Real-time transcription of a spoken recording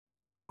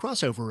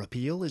Crossover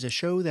Appeal is a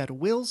show that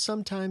will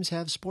sometimes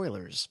have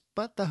spoilers,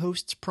 but the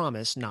hosts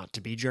promise not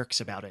to be jerks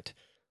about it.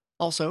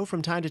 Also,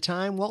 from time to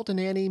time, Walt and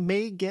Annie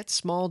may get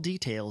small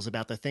details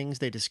about the things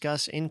they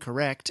discuss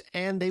incorrect,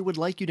 and they would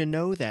like you to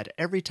know that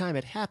every time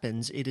it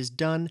happens, it is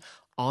done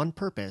on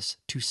purpose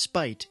to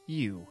spite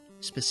you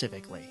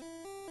specifically.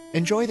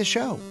 Enjoy the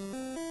show!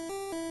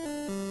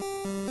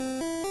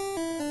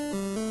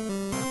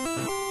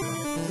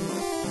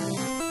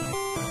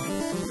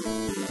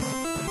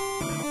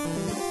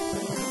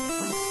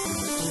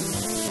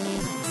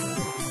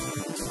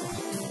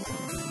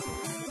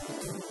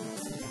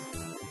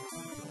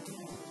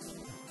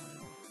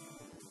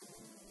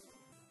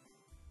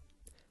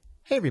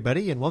 Hey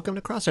everybody, and welcome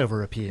to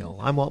Crossover Appeal.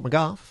 I'm Walt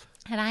McGough.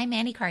 And I'm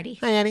Annie Carty.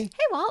 Hi Annie.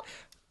 Hey Walt.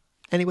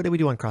 Annie, what do we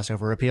do on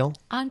Crossover Appeal?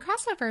 On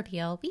Crossover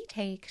Appeal, we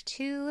take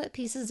two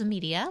pieces of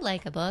media,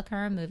 like a book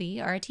or a movie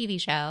or a TV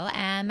show,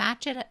 and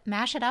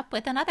mash it up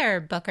with another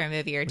book or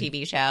movie or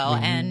TV show.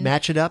 And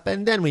match it up,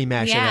 and then we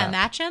mash it up. Yeah,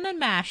 match them and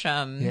mash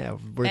them. Yeah,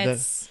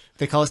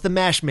 they call us the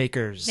mash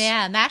makers.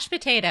 Yeah, mashed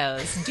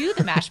potatoes. Do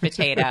the mashed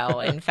potato,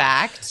 in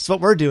fact. It's what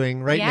we're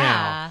doing right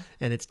now,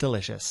 and it's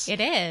delicious.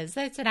 It is.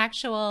 It's an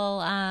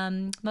actual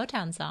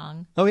Motown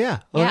song. Oh,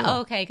 yeah. Oh, yeah. yeah.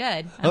 Oh, okay,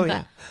 good.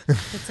 Yeah.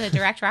 It's a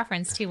direct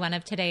reference to one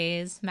of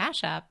today's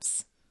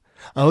mashups.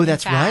 Oh,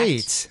 that's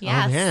right.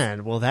 Yes. Oh,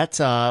 man. Well, that's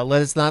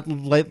let us not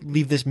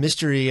leave this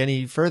mystery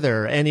any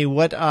further. Annie,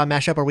 what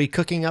mashup are we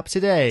cooking up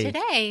today?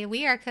 Today,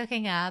 we are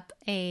cooking up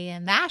a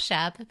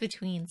mashup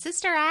between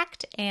Sister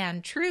Act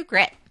and True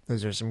Grit.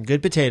 Those are some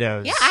good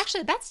potatoes. Yeah,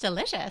 actually, that's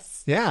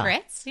delicious. Yeah.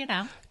 Grits, you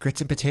know. Grits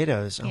and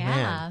potatoes. Oh,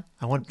 man.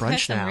 I want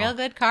brunch some now. Real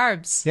good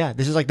carbs. Yeah,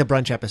 this is like the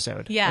brunch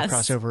episode. Yes. Of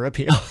Crossover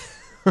Appeal.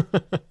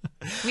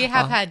 We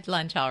have had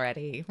lunch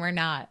already.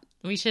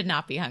 We should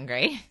not be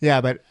hungry.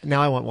 Yeah, but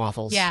now I want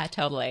waffles. Yeah,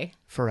 totally.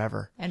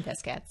 Forever. And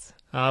biscuits.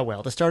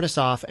 Well, to start us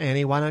off,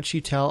 Annie, why don't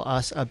you tell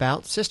us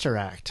about Sister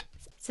Act?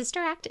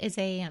 Sister Act is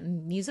a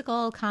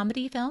musical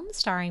comedy film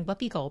starring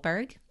Whoopi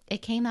Goldberg.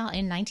 It came out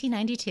in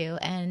 1992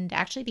 and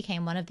actually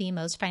became one of the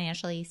most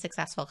financially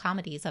successful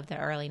comedies of the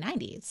early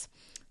 90s.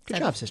 Good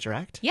job, Sister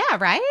Act. Yeah,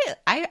 right?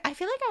 I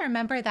feel like I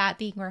remember that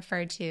being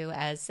referred to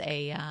as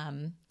a,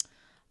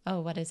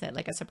 what is it?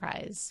 Like a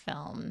surprise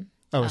film.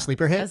 Oh, a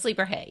sleeper hit? A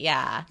sleeper hit,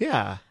 yeah.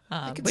 Yeah.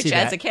 Which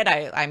as a kid,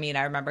 I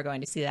remember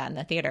going to see that in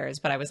the theaters,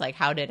 but I was like,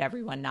 how did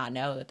everyone not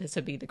know that this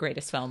would be the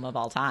greatest film of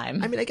all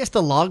time? I mean, I guess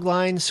the log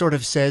line sort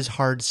of says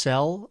hard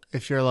sell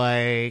if you're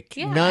like,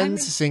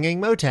 nuns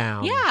singing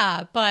Motown.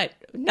 Yeah, but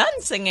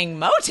nuns singing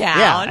Motown.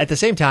 Yeah, at the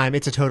same time,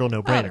 it's a total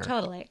no-brainer. Oh,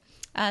 totally.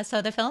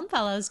 So the film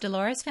follows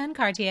Dolores Van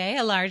Cartier,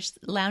 a large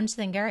lounge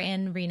singer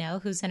in Reno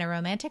who's in a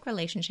romantic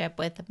relationship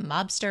with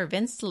mobster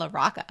Vince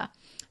LaRocca.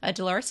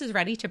 Dolores is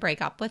ready to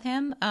break up with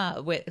him,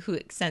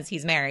 since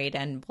he's married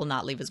and will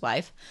not leave his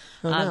wife.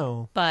 Oh,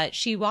 no. But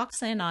she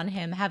walks in on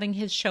him having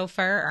his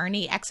chauffeur,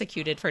 Ernie,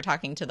 executed for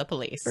talking to the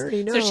police.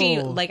 Ernie, no. So she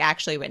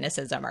actually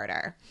witnesses a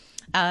murder.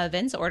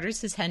 Vince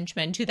orders his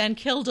henchmen to then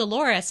kill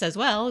Dolores as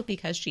well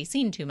because she's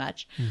seen too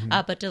much.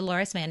 Mm-hmm. But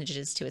Dolores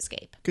manages to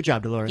escape. Good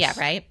job, Dolores. Yeah,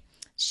 right?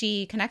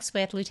 She connects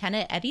with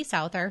Lieutenant Eddie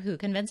Souther, who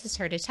convinces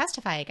her to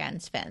testify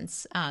against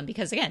Vince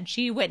because, again,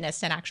 she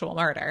witnessed an actual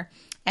murder.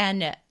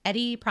 And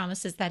Eddie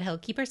promises that he'll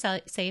keep her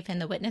safe in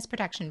the witness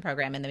protection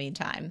program in the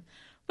meantime,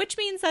 which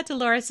means that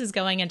Dolores is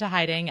going into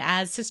hiding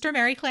as Sister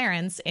Mary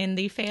Clarence in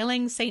the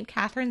failing St.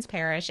 Catherine's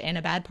Parish in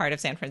a bad part of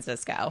San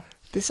Francisco.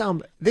 This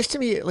to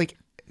me, like,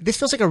 this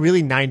feels like a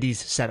really 90s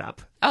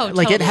setup. Oh,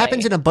 like totally. It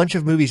happens in a bunch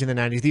of movies in the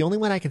 90s. The only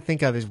one I can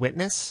think of is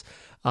Witness.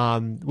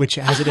 Which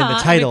has it in the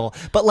title,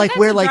 but like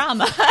where like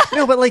drama.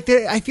 No, but like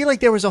I feel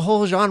like there was a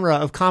whole genre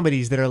of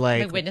comedies that are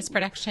like the witness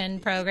protection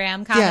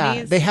program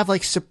comedies. Yeah, they have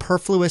like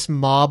superfluous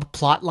mob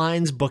plot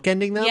lines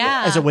bookending them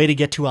as a way to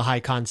get to a high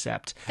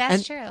concept.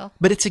 That's true.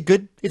 But it's a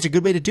good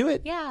way to do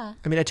it. Yeah,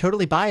 I mean, I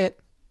totally buy it.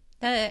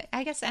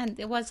 I guess, and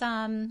it was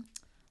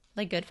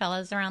like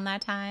Goodfellas around that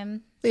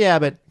time. Yeah,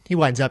 but he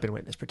winds up in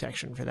witness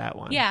protection for that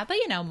one. Yeah, but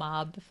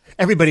mob.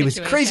 Everybody was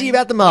crazy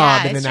about the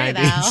mob in the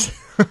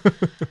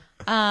 90s.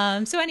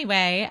 So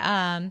anyway,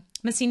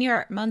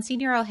 Monsignor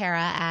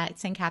O'Hara at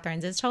St.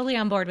 Catherine's is totally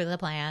on board with the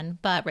plan,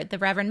 but the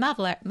Reverend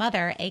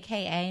Mother,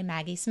 a.k.a.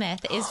 Maggie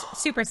Smith, is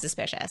super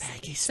suspicious.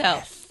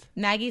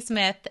 Maggie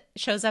Smith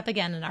shows up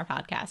again in our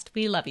podcast.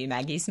 We love you,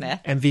 Maggie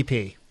Smith.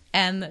 MVP.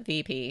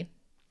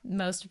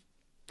 Most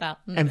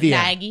MVM.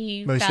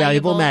 Maggie. Most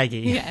valuable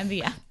Maggie. Yeah,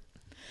 MVM.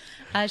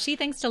 She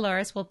thinks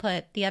Dolores will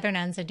put the other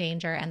nuns in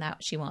danger and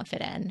that she won't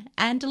fit in.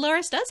 And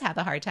Dolores does have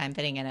a hard time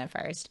fitting in at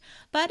first.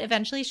 But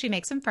eventually she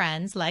makes some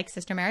friends like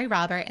Sister Mary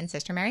Robert and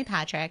Sister Mary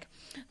Patrick.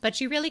 But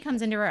she really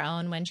comes into her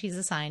own when she's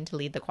assigned to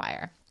lead the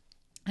choir.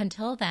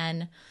 Until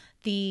then,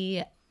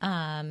 the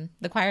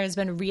choir has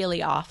been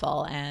really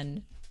awful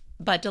and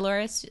But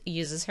Dolores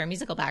uses her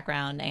musical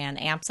background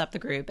and amps up the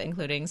group,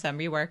 including some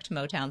reworked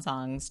Motown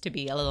songs to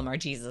be a little more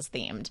Jesus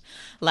themed.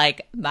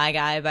 Like My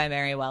Guy by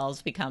Mary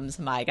Wells becomes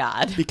My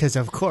God. Because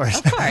of course.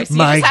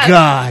 My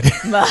God.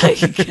 My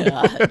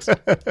God.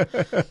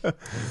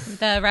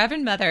 The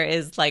Reverend Mother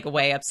is like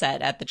way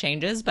upset at the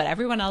changes, but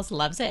everyone else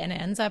loves it and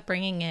it ends up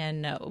bringing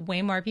in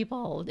way more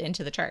people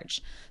into the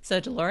church. So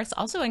Dolores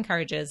also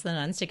encourages the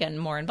nuns to get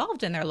more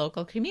involved in their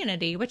local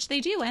community, which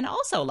they do and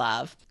also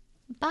love.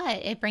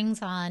 But it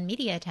brings on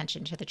media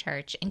attention to the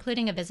church,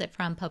 including a visit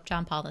from Pope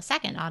John Paul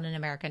II on an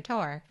American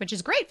tour, which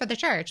is great for the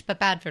church, but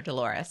bad for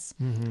Dolores.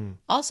 Mm-hmm.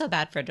 Also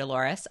bad for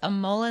Dolores, a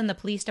mole in the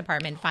police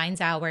department finds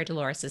out where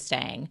Dolores is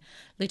staying.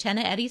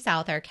 Lieutenant Eddie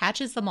Souther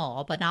catches the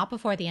mole, but not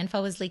before the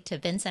info is leaked to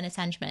Vince and his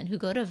henchmen, who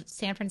go to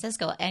San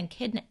Francisco and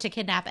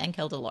kidnap and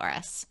kill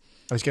Dolores.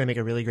 I was going to make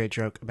a really great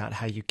joke about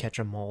how you catch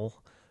a mole,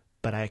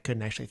 but I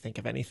couldn't actually think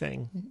of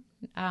anything.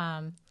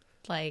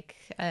 Like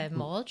a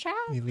mole trap?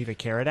 You leave a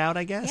carrot out,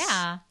 I guess?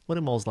 Yeah. What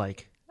do moles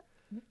like?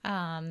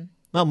 Well,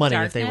 money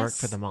darkness. If they work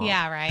for the mob.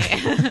 Yeah,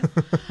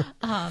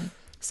 right.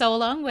 So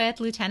along with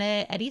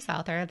Lieutenant Eddie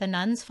Souther, the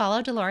nuns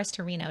follow Dolores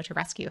to Reno to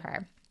rescue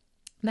her.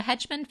 The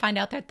henchmen find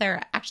out that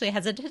they're actually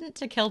hesitant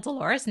to kill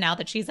Dolores now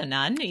that she's a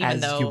nun.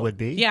 As you would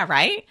be. Yeah,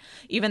 right?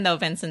 Even though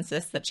Vince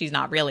insists that she's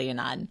not really a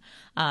nun.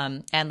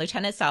 And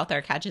Lieutenant Souther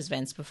catches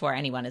Vince before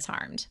anyone is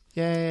harmed.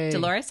 Yay.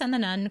 Dolores and the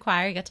nun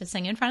choir get to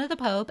sing in front of the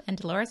Pope, and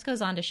Dolores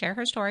goes on to share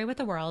her story with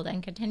the world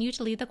and continue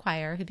to lead the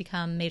choir, who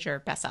become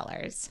major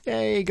bestsellers.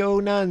 Yay,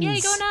 go nuns.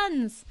 Yay, go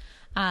nuns.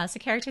 So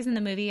characters in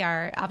the movie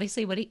are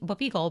obviously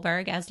Whoopi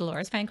Goldberg as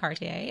Dolores Van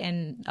Cartier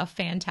in a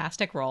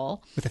fantastic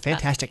role. With a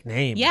fantastic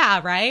name. Yeah,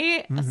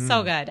 right? Mm-hmm.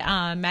 So good.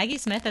 Maggie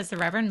Smith as the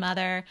Reverend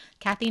Mother,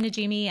 Kathy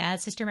Najimy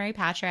as Sister Mary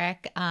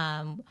Patrick,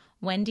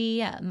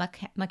 Wendy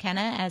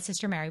McKenna as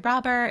Sister Mary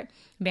Robert,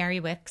 Mary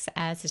Wicks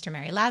as Sister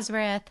Mary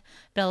Lazarus,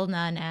 Bill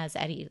Nunn as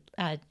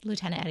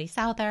Lieutenant Eddie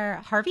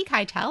Souther, Harvey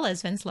Keitel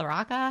as Vince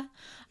LaRocca,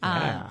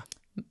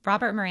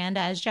 Robert Miranda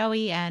as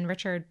Joey, and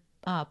Richard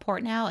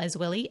Portnow as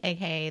Willie,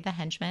 aka the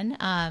henchman.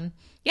 I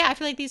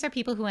feel like these are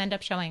people who end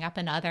up showing up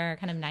in other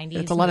kind of 90s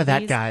It's a lot movies. of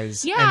that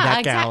guys and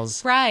that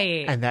gals.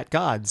 Right. And that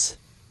gods.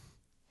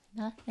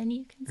 Nothing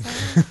you can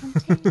say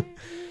can take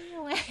me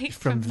away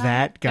from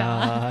that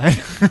God.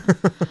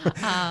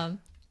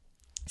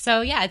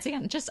 So yeah, it's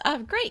again just a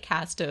great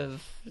cast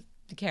of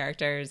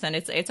characters, and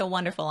it's a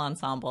wonderful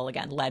ensemble,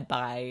 again, led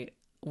by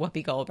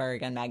Whoopi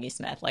Goldberg and Maggie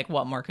Smith. Like,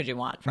 what more could you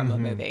want from a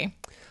movie?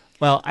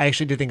 Well, I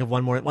actually did think of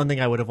one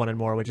thing I would have wanted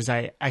more, which is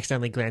I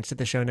accidentally glanced at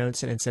the show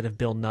notes and instead of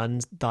Bill Nunn,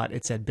 thought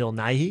it said Bill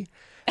Nighy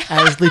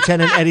as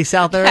Lieutenant Eddie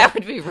Souther. That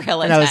would be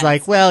real intense. And I was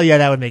like, well, yeah,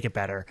 that would make it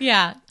better.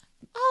 Yeah.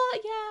 Oh,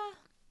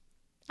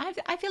 yeah.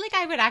 I feel like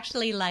I would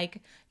actually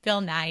like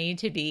Bill Nighy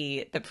to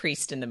be the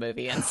priest in the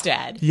movie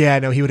instead. Yeah,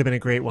 no, he would have been a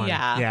great one.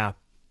 Yeah.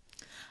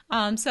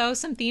 So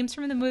some themes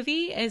from the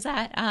movie is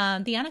that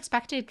the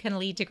unexpected can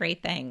lead to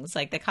great things.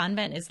 Like, the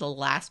convent is the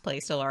last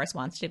place Dolores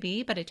wants to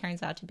be, but it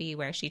turns out to be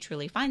where she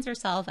truly finds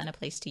herself and a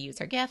place to use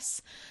her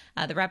gifts.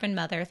 The Reverend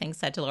Mother thinks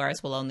that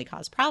Dolores will only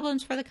cause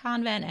problems for the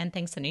convent and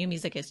thinks the new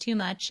music is too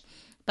much,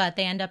 but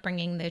they end up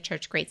bringing the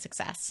church great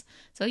success.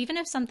 So even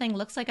if something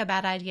looks like a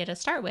bad idea to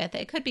start with,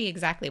 it could be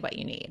exactly what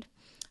you need.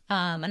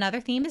 Another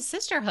theme is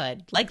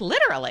sisterhood, like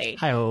literally.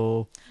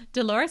 Hi-oh.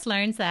 Dolores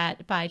learns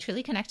that by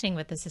truly connecting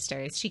with the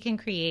sisters, she can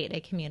create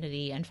a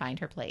community and find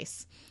her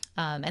place.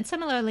 And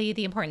similarly,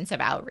 the importance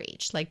of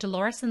outreach. Like,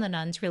 Dolores and the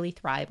nuns really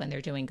thrive when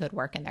they're doing good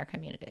work in their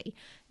community.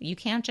 You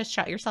can't just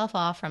shut yourself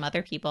off from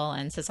other people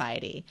and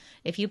society.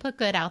 If you put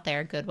good out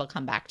there, good will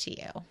come back to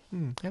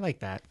you. I like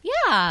that.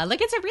 Yeah, like,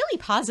 it's a really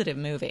positive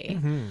movie.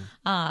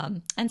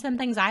 And some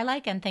things I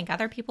like and think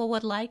other people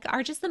would like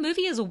are just the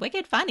movie is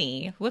wicked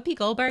funny. Whoopi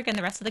Goldberg and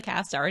the rest of the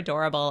cast are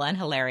adorable and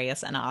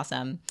hilarious and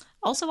awesome.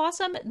 Also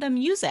awesome, the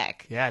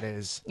music. Yeah, it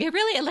is. It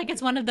really, like,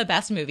 it's one of the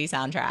best movie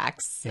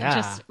soundtracks. Yeah.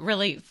 Just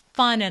really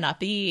fun and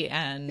upbeat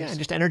and... Yeah, and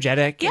just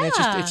energetic. Yeah. And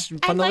it's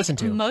fun to listen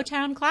to.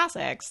 Motown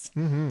classics.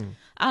 And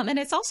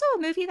it's also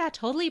a movie that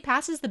totally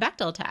passes the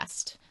Bechdel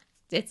test.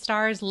 It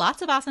stars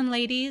lots of awesome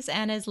ladies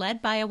and is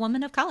led by a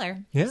woman of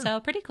color. Yeah. So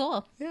pretty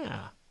cool.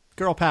 Yeah.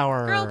 Girl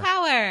power. Girl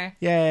power.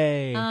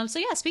 Yay. So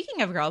yeah,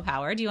 speaking of girl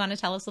power, do you want to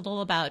tell us a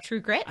little about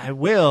True Grit? I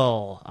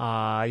will.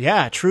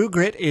 True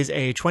Grit is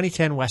a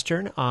 2010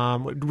 Western.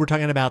 We're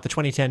talking about the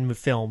 2010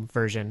 film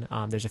version.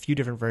 There's a few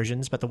different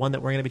versions, but the one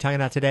that we're going to be talking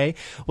about today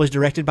was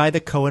directed by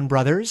the Coen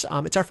brothers.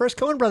 It's our first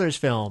Coen brothers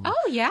film.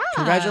 Oh, yeah.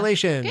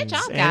 Congratulations. Good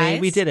job, guys. Annie,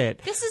 we did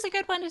it. This is a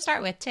good one to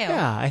start with, too.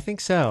 Yeah, I think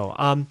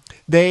so.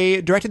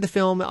 They directed the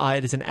film.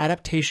 It is an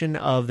adaptation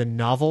of the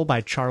novel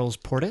by Charles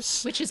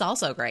Portis. Which is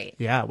also great.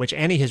 Yeah, which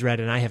Annie has read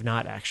and I have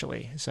not,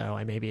 actually. So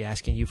I may be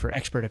asking you for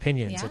expert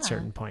opinions at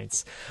certain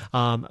points.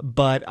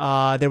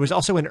 But there was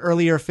also an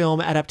earlier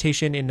film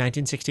adaptation in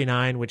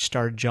 1969, which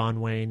starred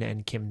John Wayne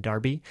and Kim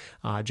Darby.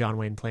 John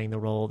Wayne playing the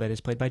role that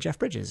is played by Jeff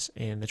Bridges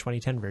in the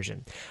 2010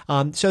 version.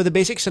 So the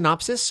basic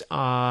synopsis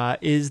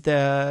is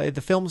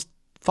the film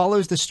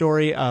follows the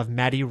story of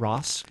Maddie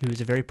Ross,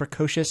 who's a very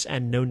precocious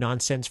and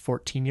no-nonsense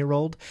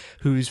 14-year-old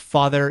whose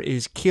father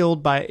is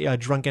killed by a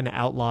drunken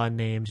outlaw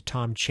named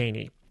Tom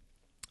Chaney.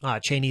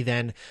 Chaney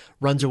then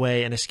runs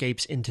away and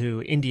escapes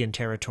into Indian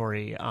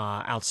territory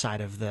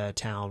outside of the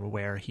town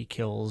where he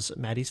kills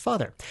Maddie's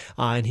father.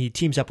 And he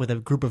teams up with a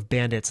group of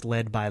bandits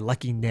led by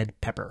Lucky Ned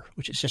Pepper,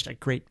 which is just a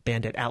great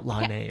bandit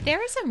outlaw name. There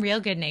are some real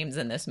good names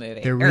in this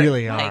movie. There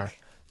really are.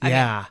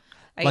 Yeah.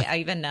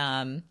 Even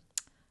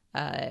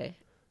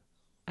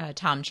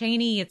Tom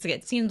Chaney.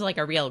 It seems like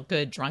a real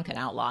good drunken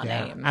outlaw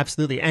name.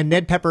 Absolutely. And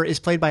Ned Pepper is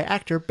played by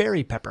actor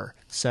Barry Pepper.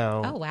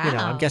 So, oh, wow.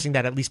 I'm guessing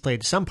that at least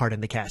played some part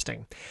in the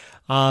casting.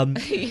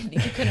 You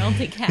can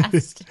only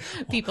cast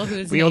people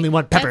whose we only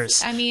want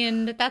Peppers.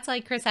 That's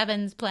like Chris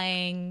Evans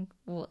playing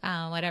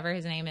whatever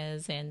his name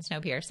is in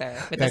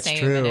Snowpiercer with That's the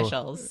same true.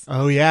 initials.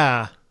 Oh,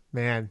 yeah.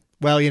 Man.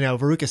 Well,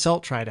 Veruca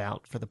Salt tried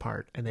out for the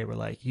part, and they were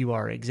like, you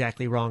are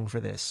exactly wrong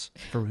for this,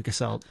 Veruca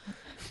Salt,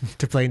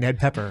 to play Ned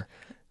Pepper.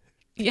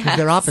 Yes.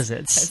 They're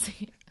opposites.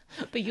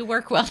 But you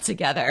work well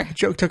together. The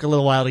joke took a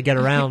little while to get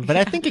around, but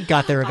I think it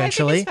got there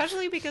eventually.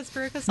 Especially because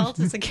Veruca Salt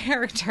is a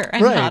character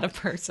and right. not a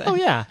person. Oh,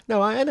 yeah.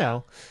 No, I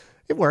know.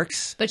 It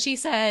works. But she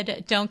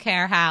said, don't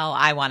care how,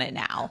 I want it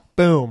now.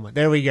 Boom.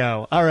 There we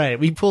go. All right.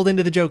 We pulled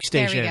into the joke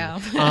station. There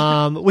we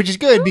go. Which is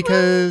good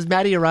because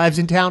Maddie arrives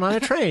in town on a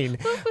train.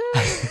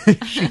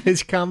 She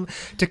has come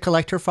to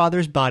collect her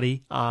father's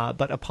body,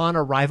 but upon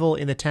arrival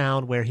in the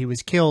town where he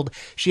was killed,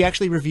 she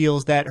actually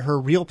reveals that her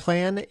real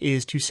plan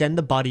is to send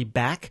the body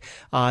back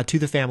to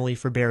the family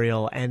for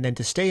burial and then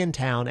to stay in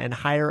town and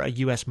hire a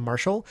U.S.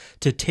 Marshal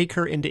to take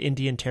her into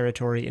Indian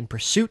territory in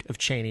pursuit of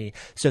Chaney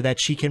so that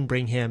she can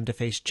bring him to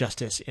face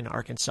justice in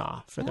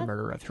Arkansas for the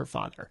murder of her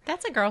father.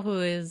 That's a girl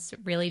who is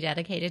really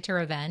dedicated to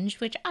revenge,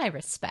 which I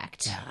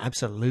respect. Yeah,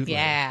 absolutely.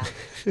 Yeah.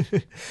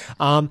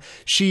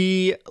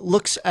 She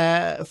looks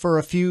for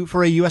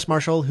a U.S.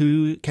 Marshal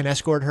who can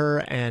escort her,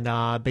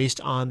 and based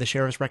on the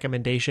sheriff's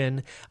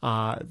recommendation,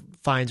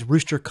 finds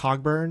Rooster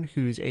Cogburn,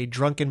 who's a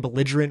drunken,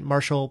 belligerent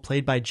marshal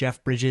played by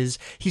Jeff Bridges.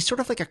 He's sort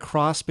of like a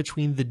cross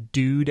between the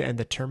Dude and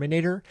the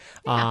Terminator.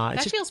 Yeah,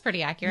 that feels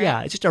pretty accurate.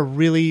 Yeah, it's just a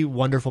really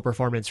wonderful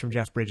performance from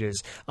Jeff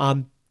Bridges.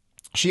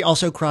 She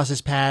also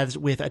crosses paths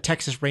with a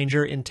Texas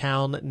Ranger in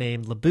town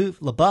named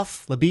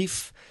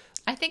LaBeef.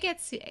 I think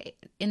it's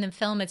in the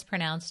film it's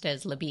pronounced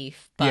as LaBeef.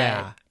 But...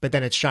 Yeah, but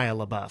then it's Shia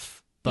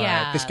LaBeouf.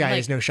 But this guy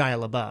is no Shia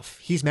LaBeouf.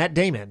 He's Matt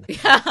Damon. He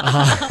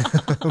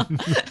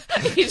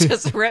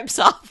just rips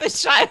off his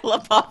Shia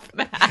LaBeouf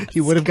mask.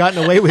 He would have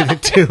gotten away with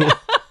it too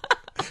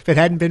if it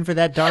hadn't been for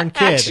that darn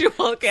kid.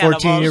 Actual cannibal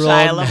 14-year-old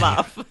Shia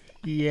LaBeouf.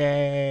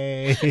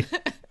 Yay.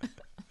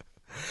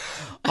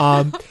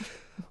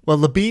 Well,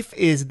 LaBeef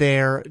is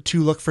there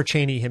to look for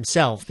Chaney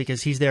himself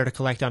because he's there to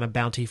collect on a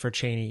bounty for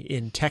Chaney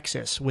in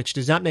Texas, which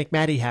does not make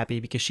Maddie happy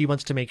because she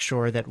wants to make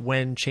sure that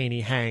when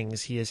Chaney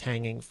hangs, he is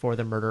hanging for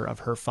the murder of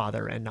her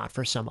father and not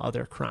for some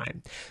other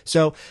crime.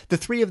 So the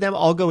three of them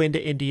all go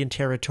into Indian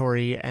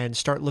territory and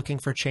start looking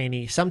for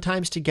Chaney,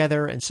 sometimes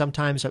together and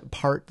sometimes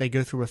apart. They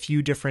go through a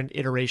few different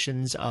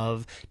iterations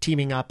of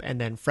teaming up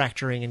and then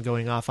fracturing and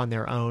going off on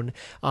their own,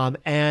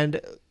 and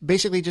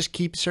basically just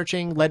keep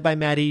searching, led by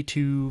Maddie,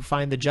 to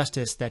find the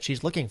justice that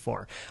she's looking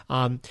for.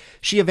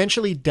 She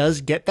eventually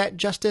does get that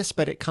justice,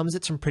 but it comes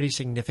at some pretty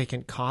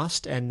significant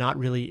cost and not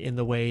really in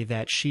the way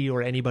that she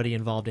or anybody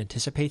involved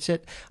anticipates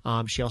it.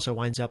 She also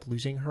winds up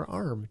losing her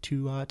arm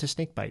to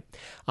snakebite.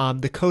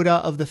 The coda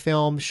of the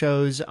film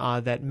shows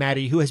that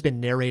Maddie, who has been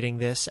narrating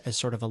this as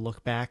sort of a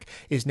look back,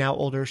 is now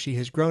older. She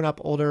has grown up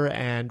older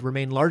and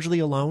remained largely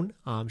alone.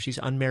 She's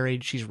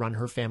unmarried. She's run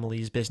her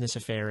family's business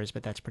affairs,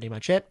 but that's pretty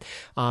much it.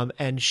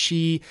 And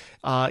she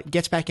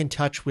gets back in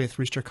touch with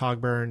Rooster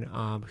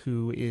Cogburn,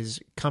 who is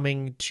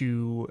coming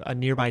to a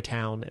nearby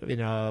town in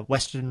a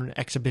Western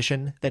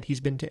exhibition that he's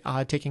been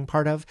taking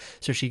part of.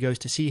 So she goes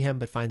to see him,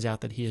 but finds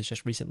out that he has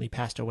just recently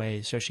passed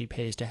away. So she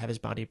pays to have his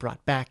body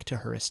brought back to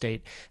her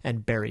estate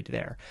and buried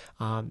there.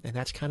 And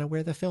that's kind of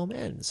where the film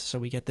ends. So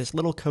we get this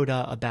little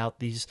coda about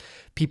these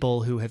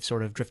people who have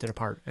sort of drifted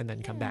apart and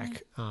then come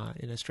back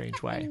in a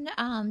strange way.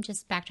 And,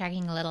 just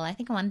backtracking a little, I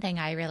think one thing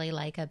I really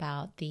like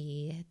about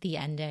the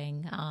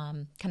ending,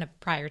 kind of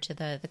prior to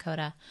the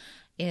coda,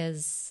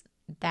 is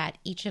that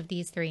each of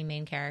these three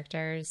main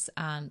characters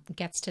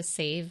gets to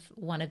save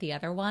one of the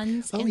other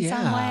ones in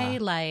some way.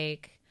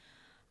 Like,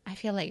 I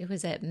feel like, who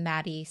is it?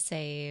 Maddie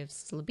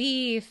saves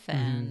LaBeef,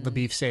 and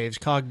LaBeef saves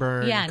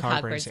Cogburn. Yeah, and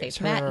Cogburn saves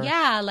her. Matt.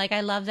 Yeah, like,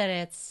 I love that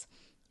it's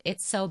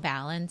so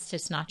balanced.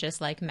 It's not just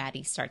like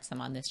Maddie starts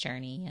them on this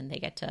journey and they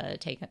get to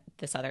take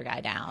this other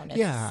guy down.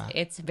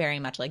 It's very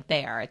much like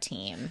they are a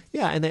team.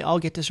 Yeah, and they all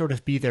get to sort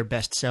of be their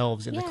best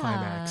selves in the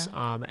climax.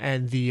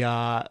 And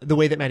the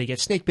way that Maddie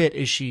gets snakebit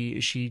is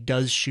she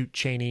does shoot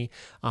Chaney,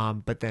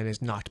 but then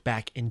is knocked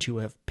back into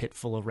a pit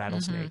full of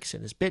rattlesnakes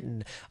and is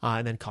bitten.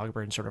 And then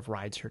Cogburn sort of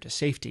rides her to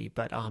safety.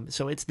 But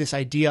so it's this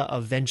idea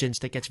of vengeance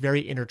that gets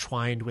very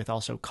intertwined with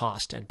also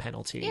cost and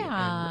penalty,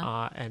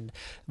 and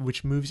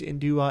which moves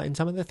into in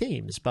some of the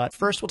themes. But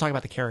first, we'll talk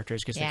about the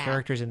characters, because the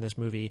characters in this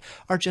movie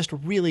are just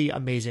really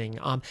amazing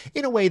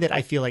in a way that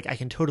I feel like I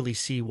can totally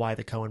see why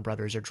the Coen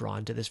brothers are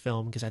drawn to this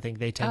film, because I think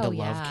they tend to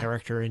love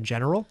character in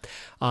general.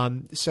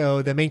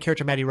 So the main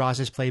character, Maddie Ross,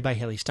 is played by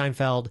Haley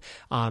Steinfeld.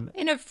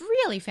 In a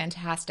really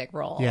fantastic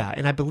role. Yeah,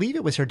 and I believe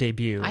it was her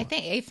debut. I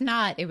think, if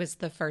not, it was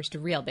the first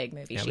real big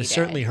movie she did. It was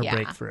certainly her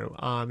breakthrough.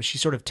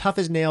 She's sort of tough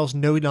as nails,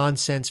 no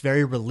nonsense,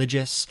 very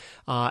religious,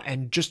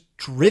 and just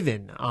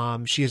driven.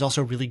 She is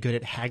also really good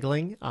at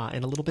haggling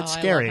and a little bit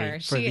scary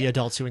for the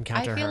adults who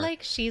encounter her. I feel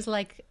like she's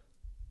like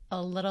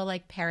a little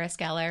like Paris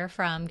Geller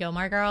from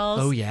Gilmore Girls.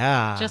 Oh,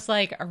 yeah. Just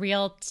like a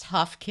real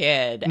tough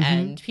kid,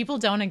 and people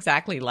don't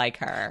exactly like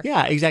her.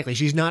 Yeah, exactly.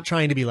 She's not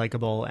trying to be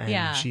likable,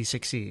 and she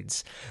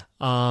succeeds.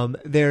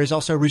 There's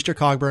also Rooster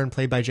Cogburn,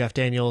 played by Jeff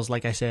Daniels.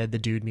 Like I said, the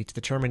dude meets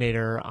the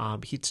Terminator.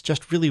 He's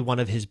just really one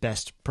of his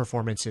best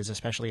performances,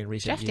 especially in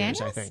recent years,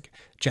 Daniels? I think.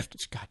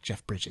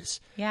 Jeff Bridges.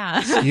 Yeah.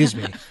 Excuse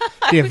me.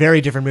 Be a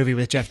very different movie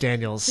with Jeff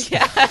Daniels.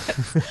 Yeah.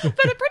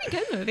 But a pretty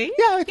good movie.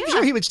 Yeah, I'm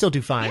sure he would still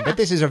do fine. Yeah. But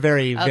this is a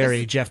very,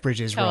 very Jeff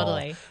Bridges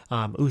totally.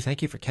 role.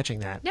 Thank you for catching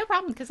that. No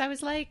problem, because I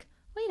was like,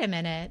 wait a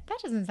minute, that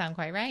doesn't sound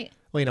quite right.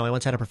 Well, I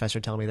once had a professor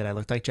tell me that I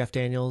looked like Jeff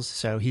Daniels,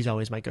 so he's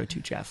always my go-to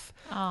Jeff.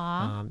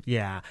 Aww.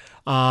 Yeah.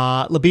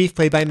 LaBeef,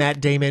 played by Matt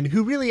Damon,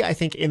 who really, I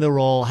think, in the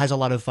role has a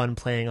lot of fun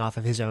playing off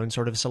of his own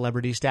sort of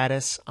celebrity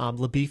status.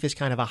 LaBeef is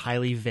kind of a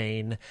highly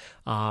vain,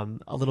 a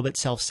little bit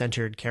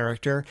self-centered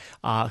character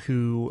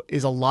who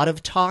is a lot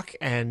of talk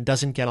and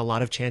doesn't get a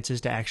lot of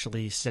chances to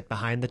actually sit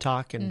behind the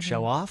talk and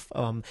show off.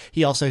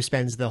 He also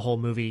spends the whole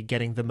movie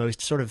getting the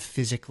most sort of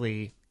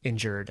physically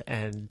injured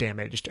and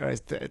damaged as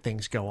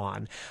things go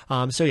on.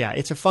 So yeah,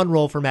 it's a fun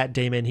role for Matt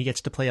Damon. He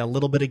gets to play a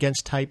little bit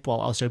against type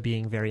while also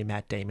being very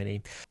Matt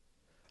Damon-y.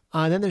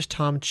 Then there's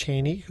Tom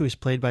Chaney, who is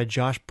played by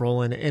Josh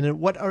Brolin, in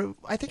what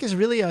I think is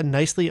really a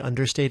nicely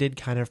understated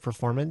kind of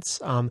performance.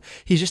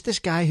 He's just this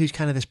guy who's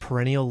kind of this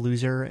perennial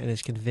loser and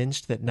is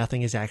convinced that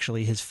nothing is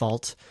actually his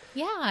fault.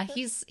 Yeah,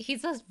 he's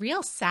a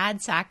real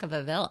sad sack of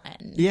a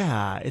villain.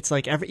 Yeah, it's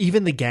like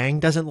even the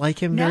gang doesn't like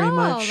him very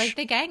much. No, like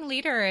the gang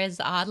leader is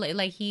oddly,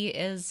 like he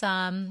is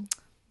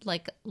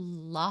like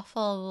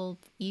lawful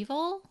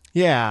evil.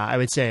 Yeah, I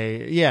would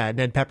say,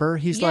 Ned Pepper.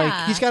 He's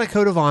he's got a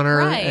code of honor.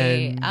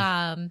 Right.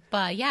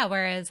 But yeah,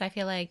 whereas I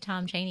feel like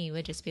Tom Chaney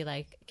would just be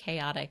like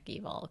chaotic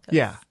evil.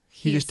 Yeah.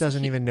 He just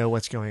doesn't even know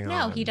what's going on.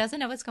 No, he doesn't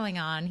know what's going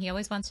on. He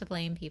always wants to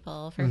blame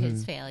people for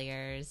his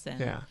failures.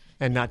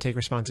 And not take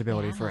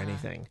responsibility for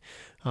anything.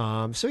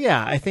 So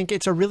yeah, I think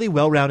it's a really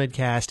well-rounded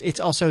cast. It's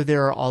also,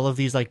 there are all of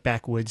these like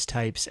backwoods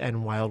types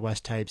and Wild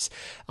West types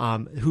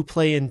who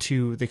play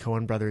into the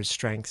Coen brothers'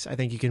 strengths. I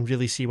think you can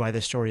really see why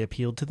this story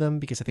appealed to them,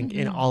 because I think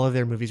in all of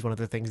their movies, one of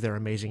the things they're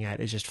amazing at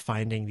is just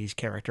finding these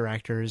character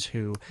actors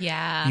who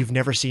you've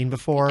never seen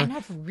before. And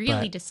have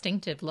really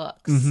distinctive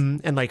looks.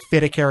 And like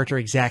fit a character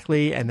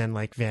exactly and then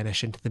like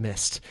vanish into the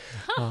mist.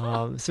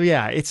 So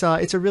yeah, it's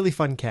a really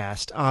fun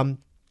cast.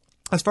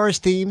 As far as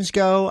themes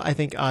go, I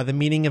think the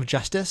meaning of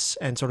justice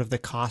and sort of the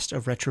cost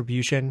of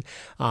retribution.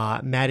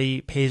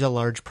 Maddie pays a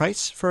large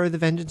price for the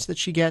vengeance that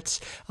she gets,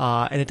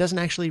 and it doesn't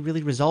actually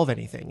really resolve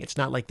anything. It's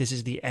not like this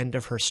is the end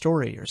of her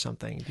story or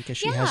something, because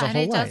she has a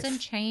whole life. And it doesn't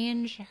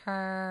change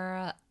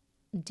her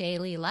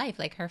daily life.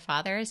 Like, her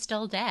father is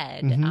still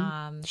dead.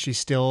 She's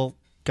still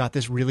got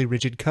this really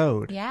rigid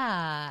code.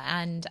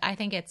 Yeah, and I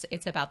think it's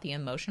about the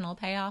emotional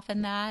payoff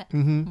in that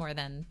more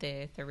than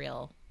the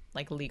real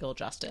like legal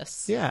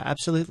justice. Yeah,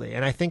 absolutely.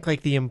 And I think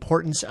like the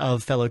importance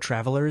of fellow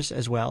travelers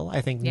as well.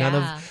 I think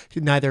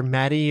neither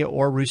Maddie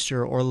or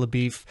Rooster or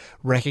LaBeef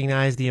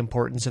recognize the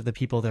importance of the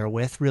people they're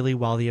with really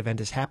while the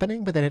event is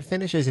happening, but then it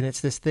finishes and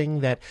it's this thing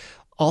that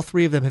all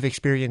three of them have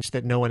experienced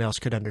that no one else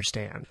could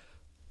understand.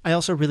 I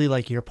also really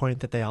like your point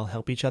that they all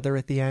help each other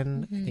at the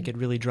end. I think it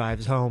really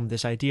drives home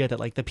this idea that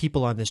like the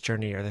people on this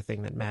journey are the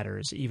thing that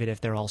matters, even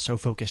if they're all so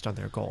focused on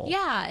their goal.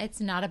 Yeah,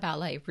 it's not about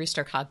like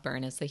Rooster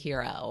Cogburn as the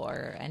hero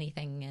or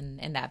anything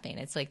in that vein.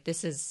 It's like,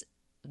 this is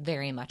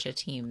very much a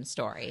team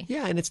story.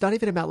 Yeah, and it's not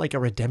even about like a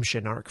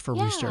redemption arc for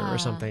Rooster or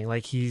something.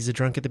 Like, he's a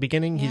drunk at the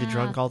beginning, he's a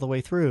drunk all the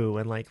way through,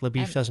 and like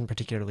LaBeef doesn't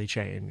particularly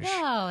change.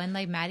 No, and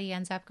like Maddie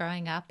ends up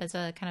growing up as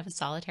a kind of a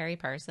solitary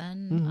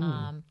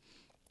person.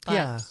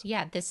 But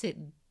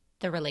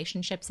the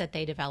relationships that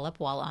they develop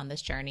while on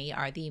this journey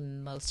are the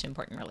most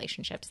important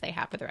relationships they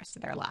have for the rest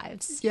of their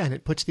lives. Yeah, and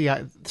it puts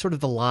the sort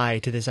of the lie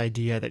to this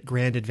idea that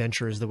grand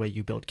adventure is the way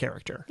you build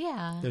character.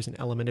 Yeah. There's an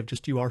element of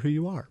just you are who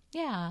you are.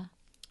 Yeah.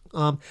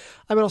 I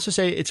would also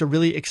say it's a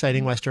really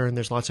exciting Western.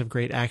 There's lots of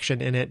great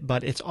action in it,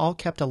 but it's all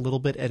kept a little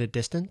bit at a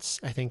distance.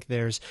 I think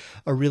there's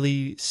a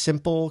really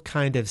simple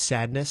kind of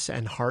sadness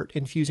and heart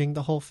infusing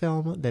the whole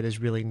film that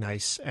is really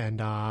nice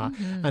and I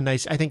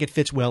think it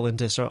fits well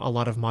into a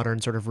lot of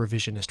modern sort of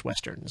revisionist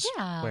Westerns,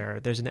 where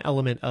there's an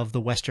element of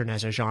the Western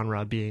as a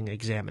genre being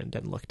examined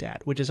and looked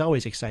at, which is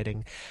always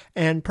exciting.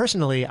 And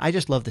personally, I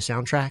just love the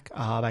soundtrack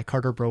by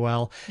Carter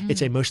Burwell.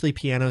 It's a mostly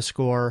piano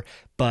score,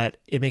 but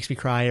it makes me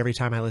cry every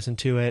time I listen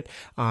to it.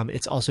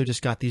 It's also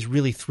just got these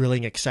really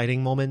thrilling,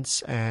 exciting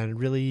moments and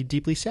really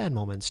deeply sad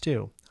moments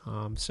too.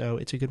 So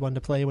it's a good one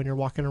to play when you're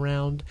walking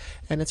around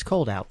and it's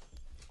cold out.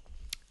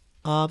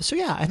 So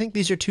yeah, I think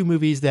these are two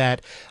movies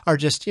that are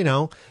just,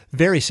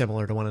 very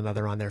similar to one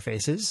another on their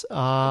faces.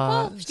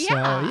 Well, So,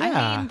 yeah.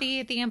 yeah. I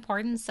mean, the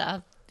importance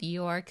of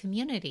your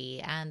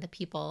community and the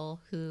people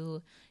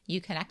who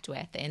you connect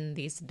with in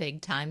these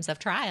big times of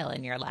trial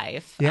in your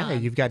life. Yeah,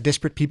 you've got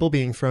disparate people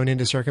being thrown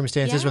into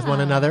circumstances with one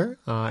Yeah. another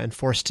and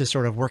forced to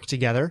sort of work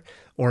together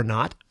or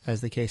not,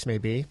 as the case may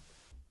be.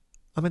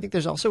 I think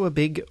there's also a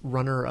big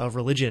runner of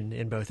religion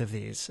in both of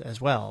these as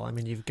well. I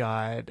mean, you've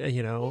got,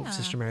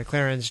 Sister Mary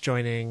Clarence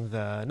joining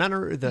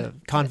the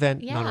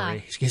convent Yeah. nunnery,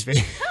 excuse me.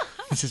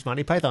 This is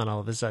Monty Python all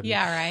of a sudden.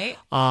 Yeah,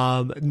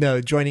 right? No,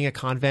 joining a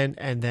convent.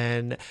 And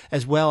then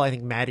as well, I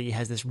think Maddie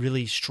has this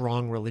really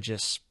strong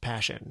religious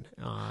passion.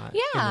 In the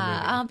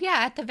movie. Yeah,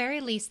 at the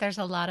very least, there's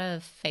a lot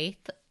of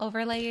faith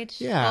overlaid.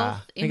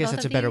 Yeah, in I guess both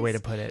that's of a better way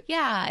these. to put it.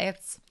 Yeah,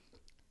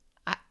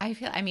 I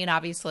feel, I mean,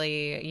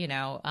 obviously,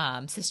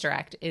 Sister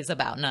Act is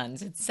about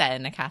nuns. It's set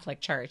in a Catholic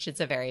church.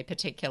 It's a very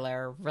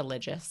particular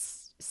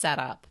religious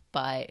setup.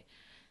 But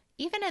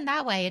even in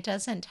that way, it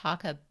doesn't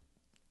talk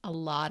a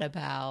lot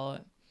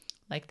about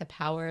like the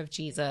power of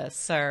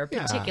Jesus or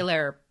Yeah.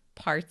 particular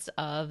parts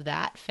of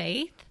that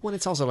faith. Well,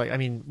 it's also like, I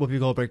mean, Whoopi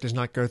Goldberg does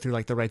not go through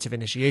like the rites of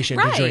initiation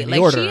to Right. join the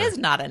Like order. she is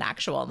not an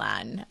actual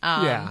nun.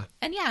 Yeah.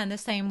 And yeah, in the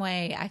same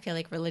way, I feel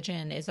like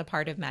religion is a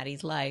part of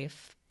Maddie's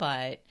life,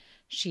 but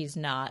she's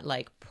not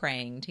like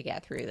praying to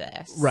get through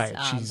this. Right,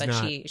 she's but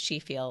not. she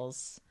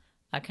feels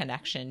a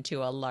connection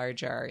to a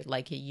larger,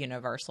 like a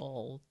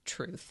universal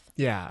truth.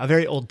 Yeah, a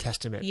very Old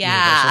Testament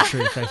Yeah. universal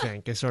truth, I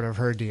think, is sort of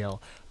her deal.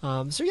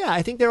 So yeah,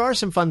 I think there are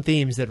some fun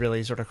themes that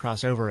really sort of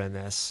cross over in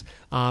this.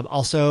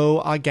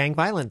 Also, gang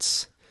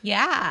violence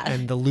Yeah.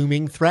 and the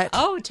looming threat.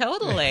 Oh,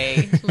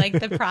 totally. Like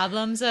the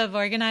problems of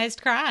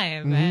organized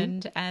crime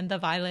Mm-hmm. and the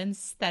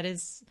violence that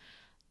is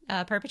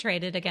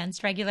perpetrated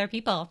against regular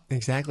people.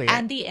 Exactly.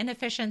 And the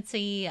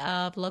inefficiency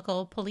of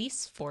local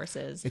police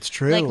forces. It's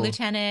true. Like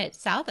Lieutenant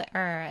Souther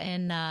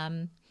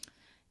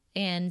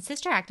in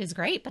Sister Act is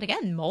great, but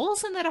again,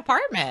 moles in the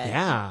department.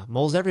 Yeah,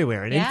 moles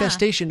everywhere. An Yeah.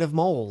 infestation of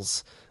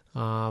moles.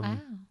 Wow.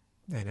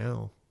 I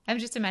know. I'm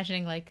just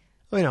imagining like,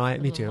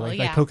 Me too. Like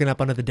Yeah. poking up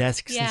under the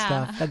desks and Yeah.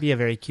 stuff. That'd be a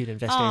very cute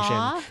infestation.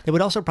 Aw. It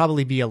would also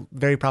probably be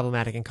very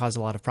problematic and cause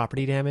a lot of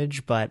property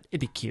damage, but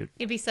it'd be cute.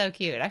 it'd be so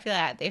cute. I feel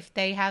that if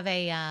they have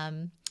a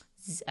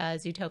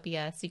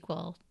Zootopia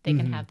sequel, they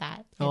can have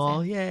that.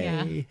 Oh,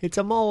 Yeah. yay. It's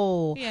a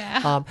mole.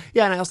 Yeah.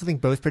 And I also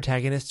think both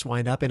protagonists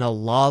wind up in a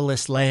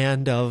lawless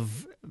land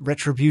of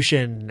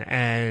retribution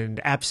and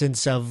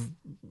absence of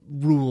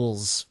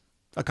rules,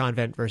 a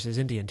convent versus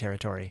Indian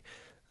territory.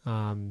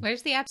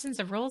 Where's the absence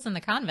of rules in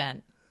the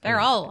convent? They're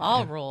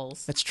all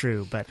rules. That's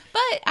true, but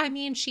But I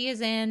mean, she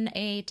is in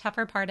a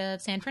tougher part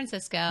of San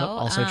Francisco.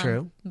 Also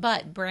true.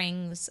 But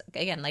brings,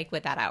 again, like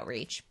with that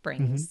outreach,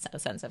 brings Mm-hmm. a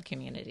sense of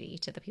community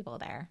to the people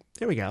there.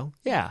 there we go.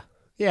 Yeah.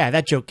 Yeah,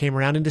 that joke came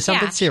around into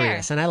something Yeah,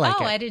 serious, sure. and I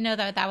like Oh, it. I didn't know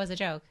that was a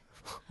joke.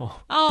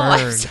 Oh, Oh, I'm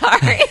burn.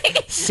 sorry.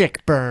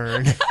 Sick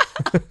burn.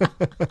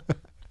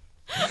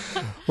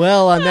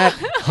 Well, on that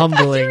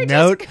humbling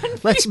note,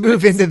 let's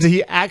move into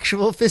the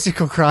actual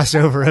physical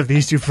crossover of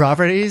these two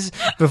properties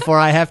before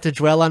I have to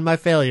dwell on my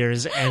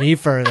failures any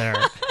further.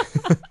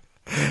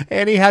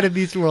 Annie, how did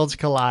these worlds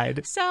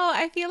collide? So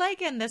I feel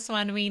like in this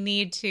one, we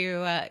need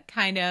to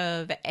kind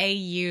of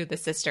AU the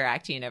Sister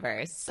Act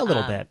universe. A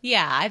little bit.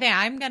 Yeah, I think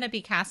I'm going to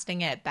be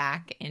casting it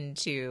back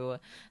into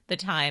the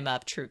time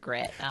of True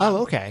Grit. Oh,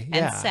 okay.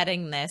 Yeah. And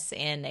setting this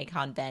in a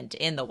convent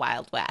in the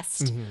Wild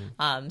West.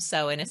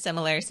 So in a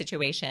similar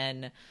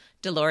situation,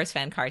 Dolores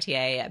Van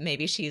Cartier,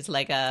 maybe she's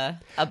like a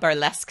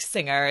burlesque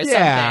singer or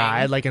Yeah,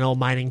 something. like an old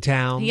mining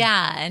town.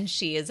 Yeah, and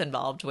she is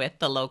involved with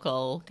the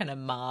local kind of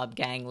mob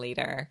gang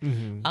leader,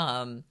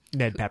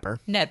 Ned Pepper.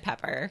 Ned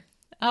Pepper.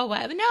 Oh,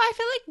 wow. No, I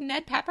feel like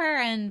Ned Pepper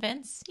and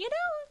Vince, now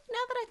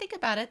that I think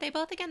about it, they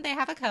both, again, they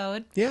have a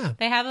code. Yeah.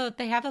 They have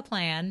a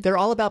plan. They're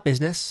all about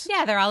business.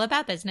 Yeah, they're all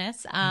about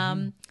business.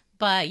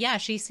 But yeah,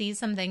 she sees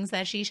some things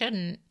that she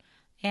shouldn't.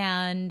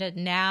 And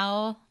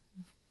now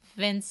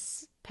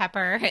Vince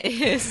Pepper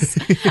is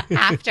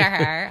after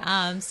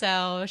her.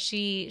 So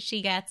she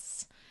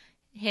gets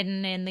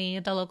hidden in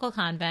the local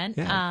convent.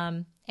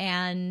 Yeah.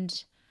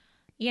 And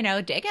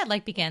again,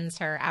 like begins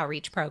her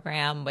outreach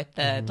program with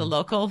the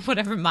local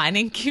whatever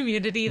mining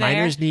community there.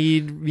 Miners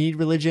need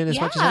religion as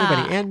much as Yeah.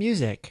 anybody, and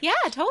music. Yeah,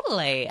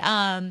 totally.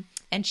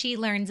 And she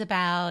learns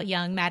about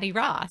young Maddie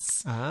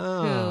Ross,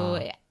 Oh.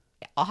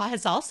 who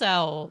has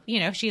also,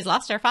 she's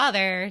lost her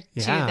father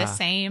to Yeah. the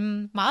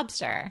same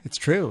mobster. It's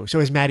true. So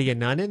is Maddie a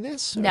nun in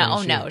this? Or No,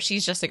 is she- no,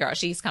 she's just a girl.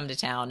 She's come to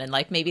town, and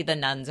like maybe the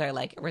nuns are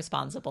like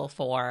responsible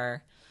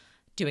for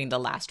doing the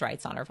last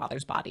rites on her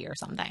father's body or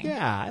something.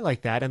 Yeah, I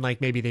like that. And like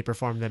maybe they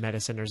perform the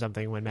medicine or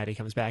something when Maddie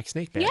comes back.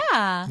 Snake bit.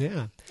 Yeah.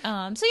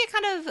 Yeah. So you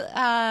kind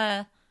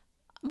of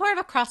more of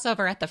a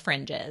crossover at the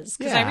fringes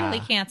because I Yeah.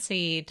 really can't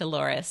see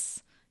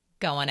Dolores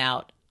going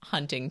out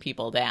hunting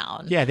people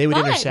down. Yeah, they would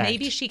but intersect.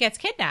 maybe she gets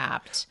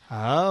kidnapped.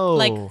 Oh.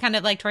 Like, kind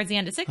of like towards the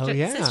end of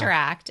yeah. Sister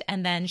Act,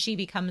 and then she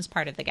becomes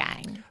part of the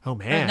gang. Oh,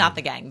 man. Or not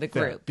the gang, the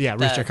group.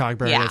 Rooster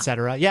Cogburn, yeah.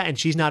 etc. Yeah, and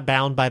she's not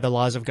bound by the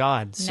laws of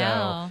God, so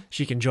No.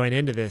 she can join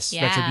into this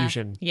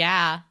retribution.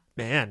 Yeah.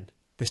 Man,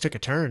 this took a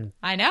turn.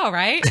 I know,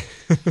 right?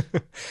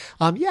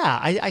 Yeah,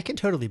 I can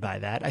totally buy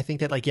that. I think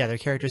that, like, yeah, they're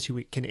characters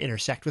who can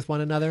intersect with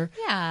one another.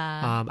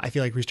 Yeah. I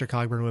feel like Rooster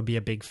Cogburn would be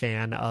a big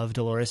fan of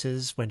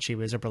Dolores's when she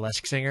was a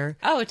burlesque singer.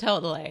 Oh,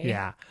 totally.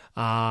 Yeah.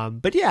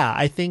 But yeah,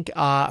 I think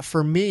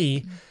for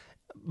me,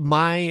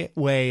 my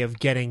way of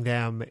getting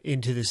them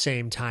into the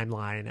same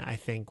timeline, I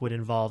think, would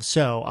involve,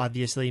 so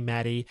obviously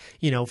Maddie,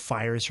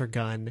 fires her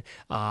gun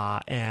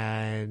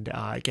and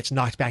gets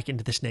knocked back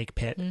into the snake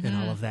pit and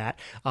all of that.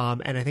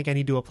 And I think I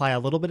need to apply a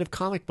little bit of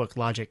comic book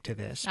logic to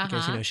this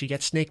because, she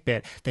gets snake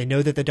bit. They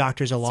know that the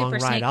doctor's a long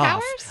Super ride snake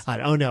off.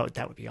 powers? Oh, no,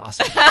 that would be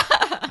awesome.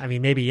 I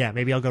mean, maybe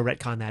I'll go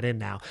retcon that in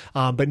now.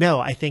 But no,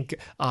 I think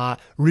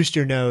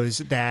Rooster knows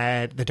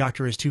that the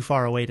doctor is too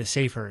far away to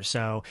save her,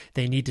 so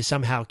they need to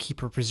somehow keep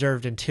her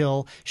preserved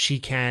until she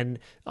can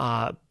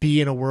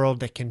be in a world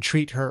that can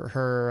treat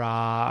her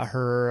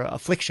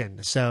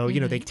affliction. So,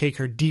 they take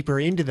her deeper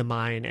into the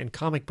mine, and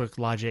comic book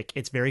logic,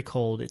 it's very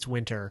cold, it's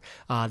winter,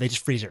 they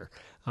just freeze her.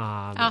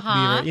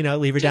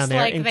 Leave her Just down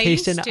there like they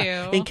encased used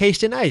to.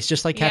 encased in ice,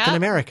 just like Captain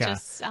America.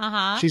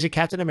 She's a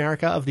Captain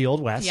America of the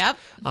Old West. Yep.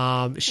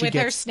 With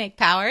her snake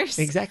powers.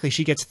 Exactly.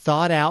 She gets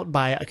thawed out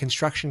by a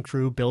construction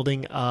crew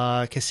building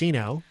a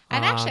casino.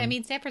 And actually, I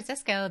mean, San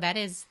Francisco, that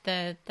is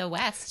the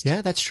West.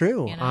 Yeah, that's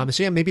true.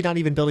 So yeah, maybe not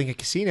even building a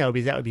casino,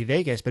 because that would be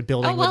Vegas, but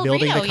building the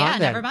convent. Yeah,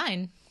 never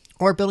mind.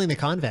 Or building the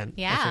convent.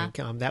 Yeah. I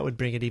think that would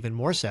bring it even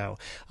more so.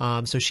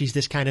 So she's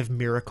this kind of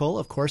miracle.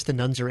 Of course, the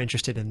nuns are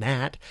interested in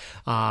that.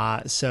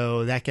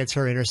 So that gets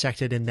her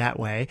intersected in that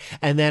way.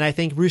 And then I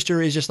think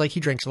Rooster is just like,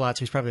 he drinks a lot, so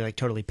he's probably like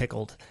totally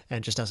pickled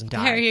and just doesn't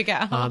die. There you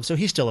go. So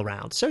he's still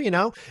around.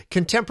 So,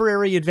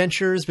 contemporary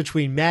adventures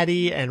between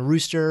Maddie and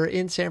Rooster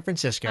in San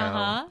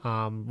Francisco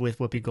with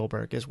Whoopi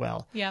Goldberg as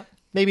well. Yep.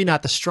 Maybe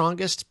not the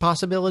strongest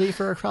possibility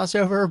for a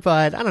crossover,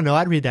 but I don't know.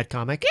 I'd read that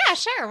comic. Yeah,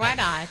 sure. Why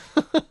not?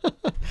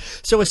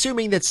 So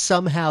assuming that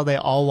somehow they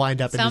all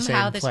wind up in the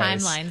same place. Somehow the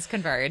timelines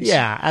converge.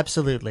 Yeah,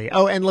 absolutely.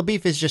 Oh, and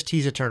LaBeef is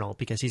he's eternal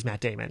because he's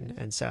Matt Damon.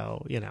 And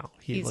so,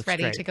 he's looks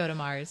ready great. to go to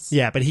Mars.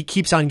 Yeah, but he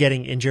keeps on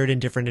getting injured in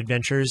different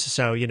adventures.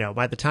 So,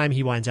 by the time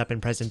he winds up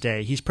in present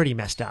day, he's pretty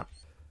messed up.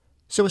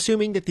 So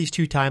assuming that these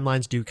two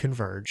timelines do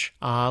converge,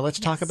 let's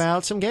talk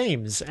about some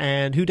games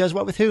and who does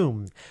what with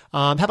whom.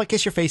 How about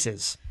Kiss Your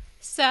Faces?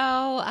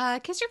 So,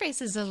 Kiss Your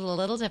Face is a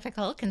little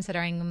difficult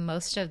considering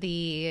most of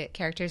the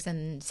characters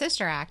in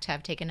Sister Act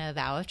have taken a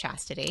vow of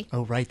chastity.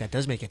 Oh, right. That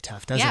does make it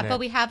tough, doesn't it? Yeah, but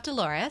we have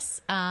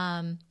Dolores.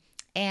 And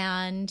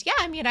yeah,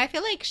 I mean, I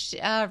feel like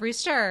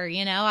Rooster,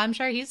 I'm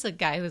sure he's a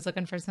guy who's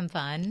looking for some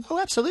fun. Oh,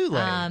 absolutely.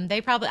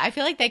 I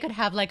feel like they could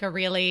have like a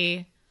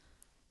really,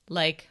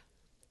 like,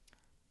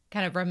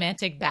 kind of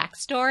romantic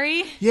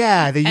backstory.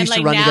 Yeah, they used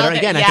to run together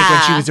again. Yeah. I think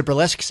when she was a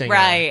burlesque singer,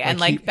 right?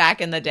 And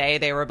back in the day,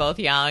 they were both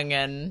young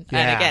and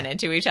again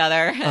into each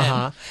other.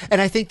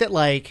 And I think that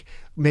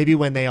maybe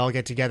when they all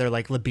get together,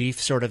 LaBeef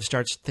sort of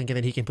starts thinking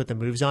that he can put the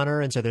moves on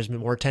her, and so there's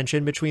more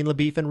tension between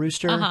LaBeef and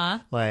Rooster. And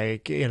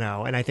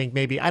I think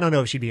maybe, I don't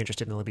know if she'd be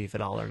interested in LaBeef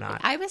at all or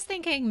not. I was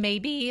thinking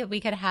maybe we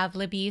could have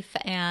LaBeef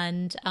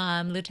and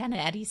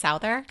Lieutenant Eddie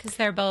Souther, because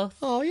they're both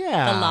the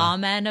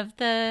lawmen of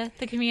the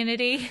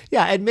community.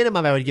 Yeah, at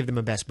minimum, I would give them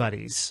a best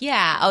buddies.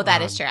 Yeah,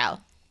 that is true.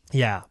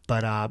 Yeah,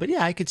 but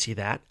yeah, I could see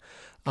that.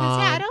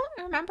 I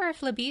don't remember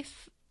if LaBeef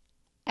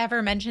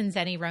ever mentions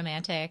any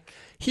romantic.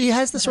 He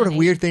has the sort of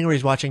weird thing where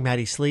he's watching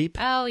Maddie sleep.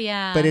 Oh,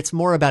 yeah. But it's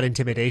more about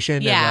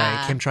intimidation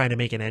and him trying to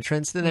make an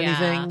entrance than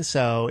anything.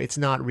 So it's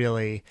not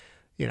really,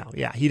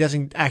 he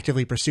doesn't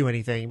actively pursue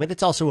anything, but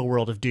it's also a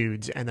world of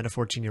dudes and then a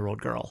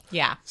 14-year-old girl.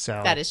 Yeah, so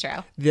that is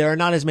true. There are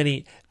not as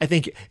many. I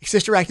think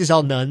Sister Act is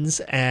all nuns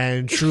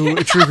and True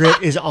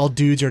Grit is all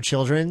dudes or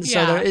children.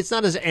 So it's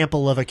not as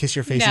ample of a Kiss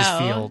Your Faces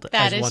field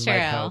as one might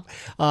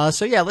hope.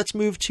 So yeah, let's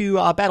move to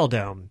Battle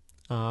Dome.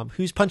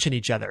 Who's punching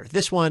each other?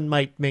 This one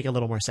might make a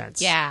little more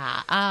sense.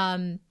 Yeah.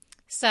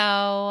 So,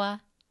 I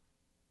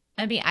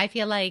mean, I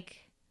feel like,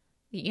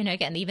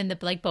 again, even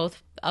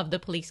both of the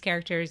police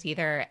characters,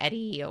 either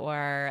Eddie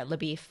or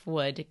LaBeef,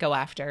 would go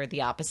after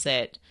the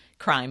opposite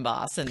crime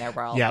boss in their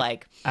world. Yeah,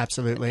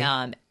 absolutely.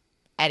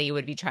 Eddie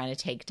would be trying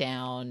to take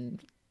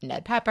down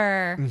Ned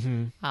Pepper.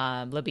 Mm-hmm.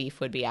 LaBeef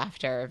would be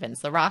after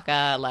Vince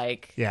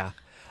LaRocca. Yeah.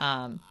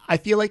 I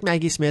feel like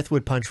Maggie Smith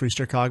would punch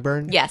Rooster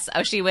Cogburn. Yes.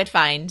 Oh, she would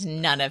find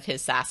none of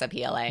his sass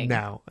appealing.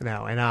 No.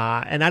 And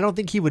I don't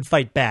think he would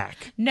fight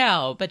back.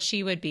 No, but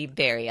she would be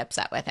very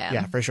upset with him.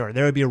 Yeah, for sure.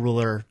 There would be a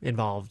ruler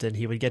involved and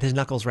he would get his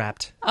knuckles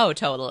rapped. Oh,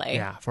 totally.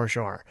 Yeah, for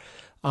sure.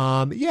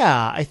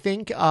 I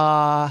think,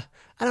 I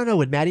don't know,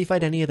 would Maddie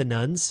fight any of the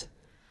nuns?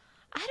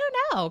 I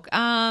don't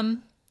know.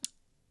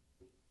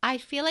 I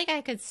feel like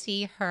I could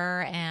see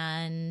her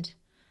and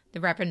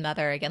the Reverend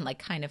Mother, again,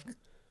 kind of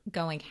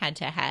going head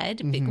to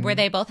head, where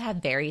they both have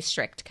very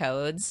strict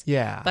codes.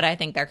 Yeah. But I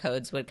think their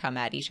codes would come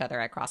at each other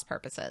at cross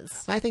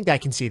purposes. I think I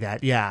can see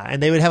that. Yeah.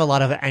 And they would have a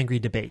lot of angry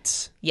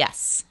debates.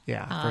 Yes.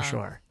 Yeah, for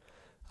sure.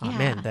 Oh, yeah.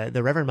 man,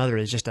 the Reverend Mother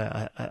is just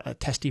a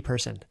testy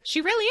person.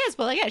 She really is.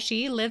 Well, yeah,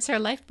 she lives her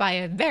life by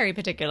a very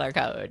particular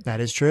code.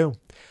 That is true.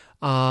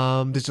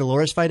 Does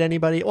Dolores fight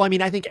anybody? Well, I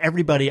mean, I think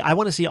everybody, I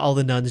want to see all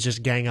the nuns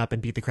just gang up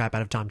and beat the crap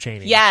out of Tom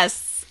Chaney.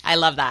 Yes. I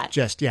love that.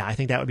 I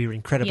think that would be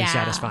incredibly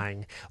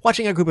satisfying.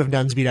 Watching a group of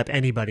nuns beat up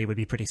anybody would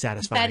be pretty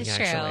satisfying, that is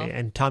actually. True.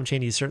 And Tom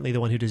Chaney is certainly the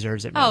one who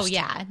deserves it most. Oh,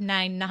 yeah.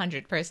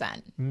 900%.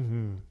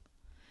 Mm-hmm.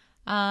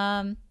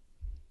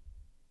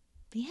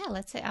 Yeah,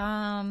 let's say,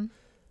 I'm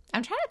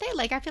trying to think,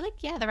 like, I feel like,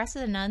 the rest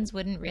of the nuns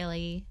wouldn't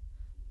really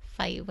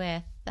fight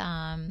with,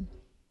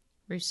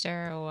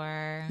 Rooster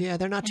or... Yeah,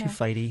 they're not too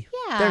fighty.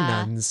 Yeah. They're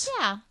nuns.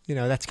 Yeah.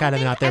 That's kind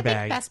of not their bag. I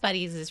think Best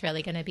Buddies is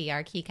really going to be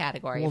our key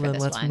category for this one. Well,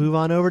 then let's move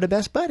on over to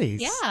Best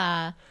Buddies.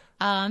 Yeah.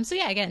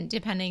 Again,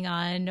 depending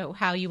on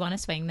how you want to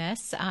swing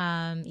this,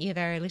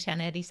 either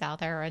Lieutenant Eddie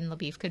Souther and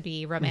LaBeef could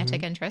be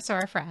romantic interests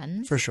or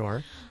friends. For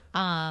sure.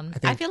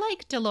 I feel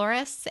like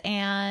Dolores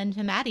and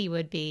Maddie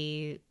would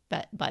be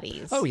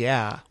buddies. Oh,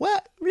 yeah.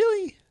 What?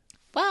 Really?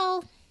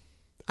 Well...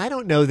 I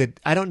don't know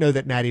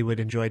that Maddie would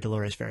enjoy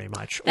Dolores very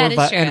much, and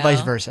vice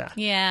versa.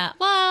 Yeah,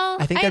 well,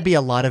 I think there'd be a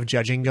lot of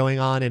judging going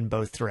on in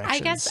both directions. I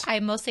guess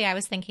I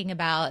was thinking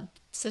about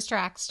Sister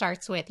Act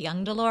starts with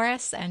young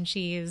Dolores, and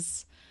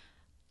she's,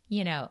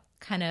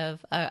 kind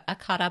of a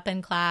caught up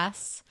in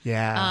class.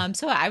 Yeah.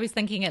 So I was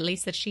thinking at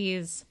least that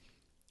she's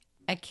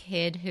a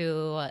kid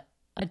who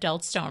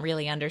adults don't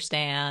really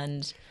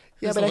understand.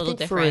 Yeah, but I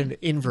think for an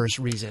inverse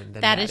reason.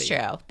 That is true.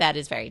 That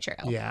is very true.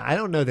 Yeah, I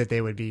don't know that they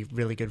would be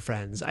really good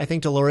friends. I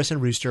think Dolores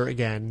and Rooster,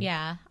 again.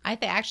 Yeah,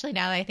 actually,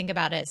 now that I think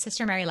about it,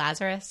 Sister Mary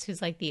Lazarus,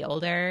 who's like the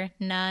older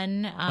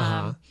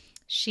nun,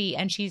 she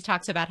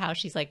talks about how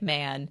she's like,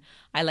 man,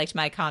 I liked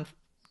my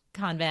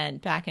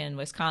convent back in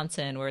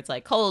Wisconsin where it's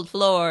like cold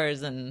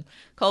floors and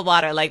cold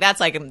water. Like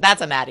that's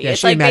a Maddie. Yeah, it's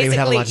she like and Maddie would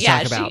have a lot to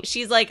talk about.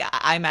 She's like,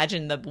 I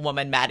imagine the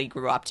woman Maddie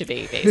grew up to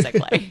be,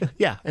 basically.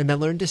 Yeah, and then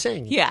learned to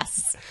sing.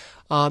 Yes.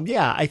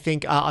 I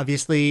think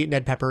obviously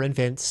Ned Pepper and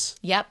Vince.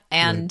 Yep,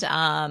 and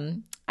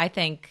I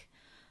think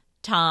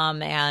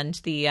Tom and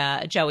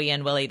the Joey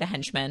and Willie the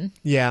henchmen.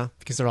 Yeah,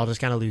 because they're all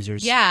just kind of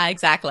losers. Yeah,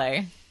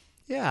 exactly.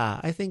 Yeah,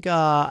 I think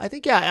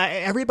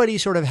everybody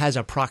sort of has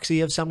a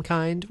proxy of some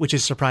kind, which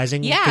is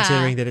surprising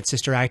considering that it's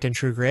Sister Act and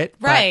True Grit.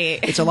 Right.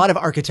 It's a lot of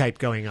archetype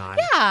going on.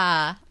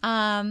 Yeah.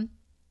 And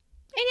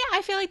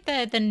I feel like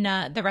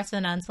the rest of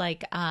the nuns,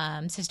 like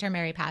Sister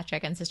Mary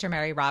Patrick and Sister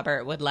Mary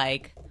Robert, would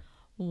like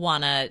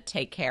want to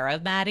take care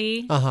of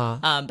Maddie,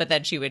 but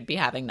then she would be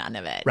having none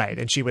of it. Right,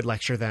 and she would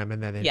lecture them,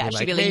 and then they'd be like,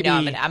 she'd be like, no,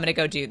 I'm going to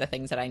go do the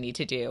things that I need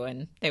to do,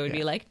 and they would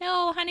be like,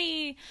 no,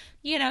 honey,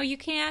 you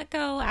can't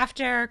go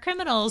after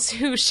criminals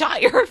who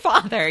shot your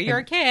father. You're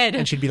a kid.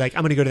 And she'd be like,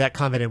 I'm going to go to that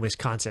convent in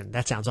Wisconsin.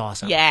 That sounds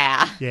awesome.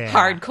 Yeah.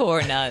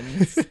 Hardcore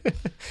nuns.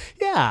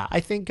 Yeah, I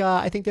think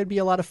there'd be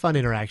a lot of fun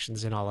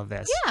interactions in all of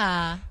this.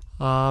 Yeah.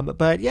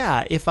 But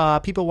yeah, if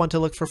people want to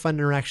look for fun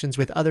interactions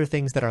with other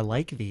things that are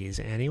like these,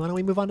 Annie, why don't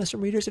we move on to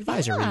some readers'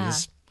 advisories? Yeah.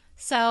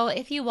 So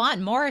if you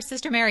want more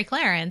Sister Mary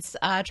Clarence,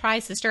 try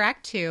Sister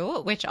Act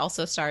 2, which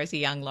also stars a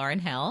young Lauryn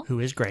Hill.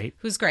 Who's great.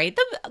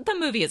 The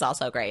movie is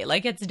also great.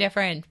 Like, it's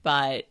different,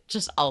 but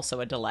just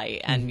also a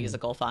delight and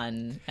musical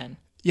fun. And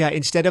yeah,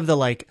 instead of the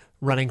like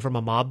running from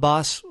a mob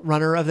boss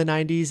runner of the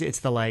 90s, it's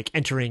the like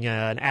entering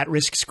an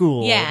at-risk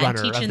school runner of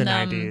the 90s. Teaching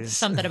them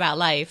something about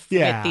life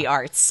with the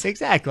arts.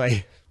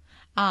 Exactly.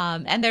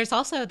 And there's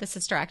also the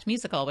Sister Act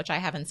musical, which I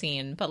haven't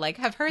seen, but like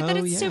have heard that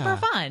it's super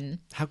fun.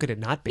 How could it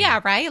not be? Yeah,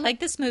 right?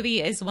 Like this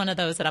movie is one of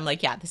those that I'm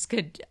like,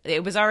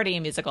 it was already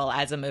a musical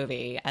as a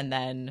movie, and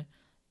then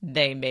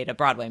they made a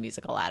Broadway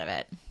musical out of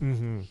it.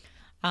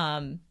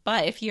 Mm-hmm.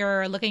 But if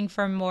you're looking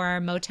for more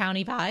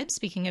Motown-y vibes,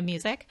 speaking of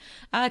music,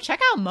 check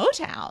out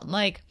Motown.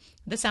 Like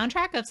the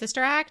soundtrack of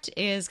Sister Act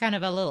is kind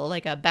of a little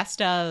like a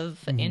best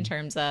of in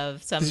terms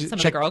of some of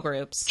the girl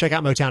groups. Check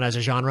out Motown as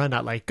a genre,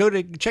 not like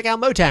check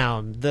out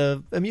Motown,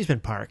 the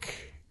amusement park.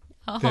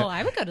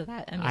 I would go to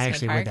that amusement I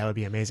actually park. would. That would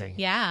be amazing.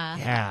 Yeah.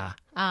 Yeah.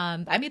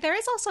 I mean, there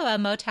is also a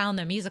Motown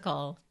the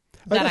musical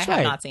that I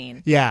have not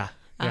seen. Yeah.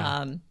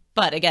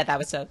 But again, that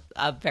was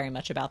very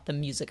much about the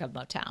music of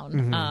Motown.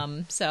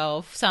 Mm-hmm.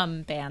 So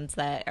some bands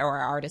or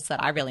artists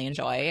that I really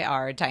enjoy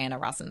are Diana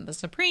Ross and the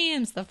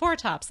Supremes, the Four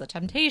Tops, the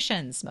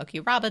Temptations, Smokey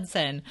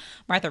Robinson,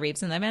 Martha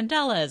Reeves and the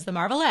Vandellas, the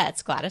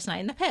Marvelettes, Gladys Knight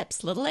and the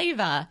Pips, Little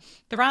Ava,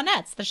 the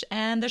Ronettes,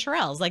 and the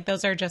Shirelles. Like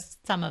those are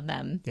just some of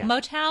them. Yeah.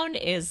 Motown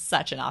is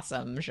such an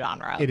awesome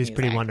genre. It is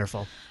pretty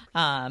wonderful.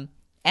 And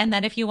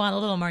then if you want a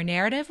little more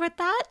narrative with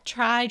that,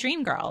 try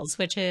Dreamgirls,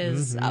 which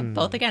is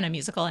both, again, a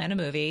musical and a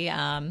movie.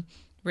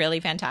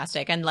 Really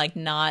fantastic, and like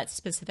not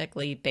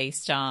specifically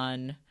based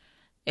on.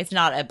 It's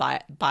not a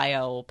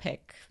biopic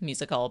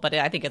musical, but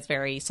I think it's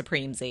very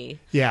Supremesy.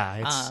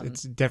 Yeah,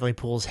 it's definitely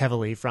pulls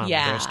heavily from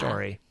their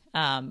story.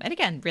 And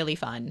again, really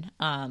fun.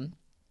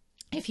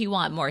 If you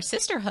want more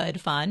sisterhood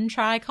fun,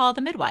 try Call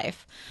the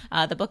Midwife.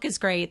 The book is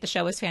great. The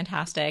show is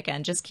fantastic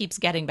and just keeps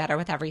getting better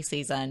with every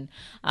season,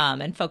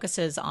 and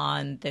focuses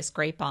on this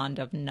great bond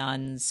of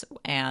nuns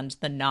and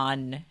the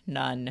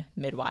non-nun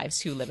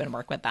midwives who live and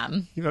work with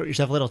them. You wrote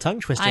yourself a little tongue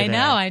twister I there.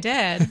 know, I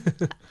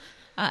did.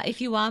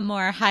 If you want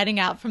more hiding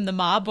out from the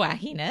mob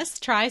wackiness,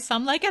 try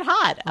Some Like It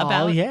Hot.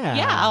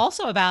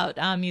 Also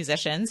about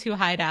musicians who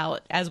hide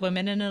out as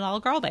women in an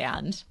all-girl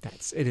band.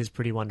 It is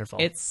pretty wonderful.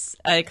 It's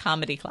a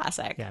comedy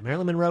classic. Yeah,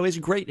 Marilyn Monroe is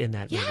great in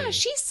that movie. Yeah,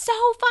 she's so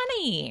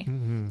funny.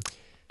 Mm-hmm.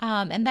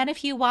 And then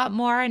if you want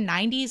more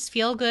 90s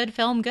feel-good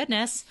film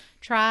goodness,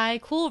 try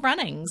Cool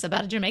Runnings,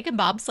 about a Jamaican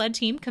bobsled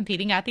team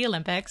competing at the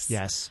Olympics.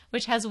 Yes.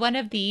 Which has one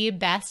of the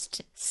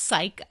best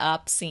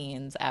psych-up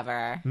scenes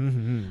ever.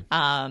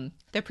 Mm-hmm.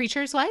 The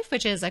Preacher's Wife,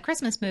 which is a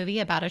Christmas movie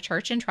about a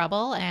church in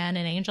trouble and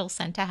an angel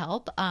sent to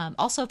help,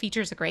 also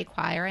features a great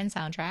choir and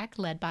soundtrack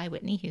led by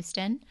Whitney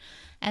Houston.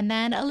 And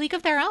then A League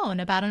of Their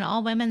Own, about an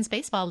all-women's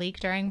baseball league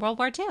during World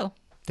War II.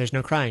 There's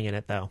no crying in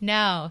it, though.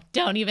 No,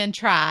 don't even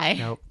try.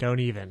 Nope, don't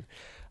even.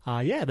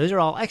 Yeah, those are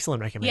all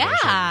excellent recommendations.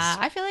 Yeah,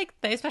 I feel like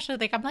they especially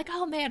think, I'm like,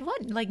 oh man,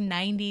 what like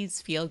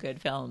 90s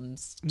feel-good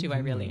films do I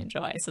really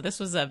enjoy? So this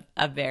was a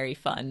very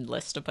fun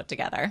list to put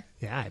together.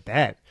 Yeah, I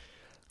bet.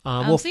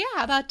 How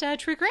about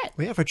True Grit?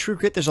 Well, yeah, for True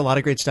Grit, there's a lot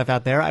of great stuff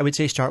out there. I would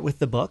say start with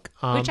the book.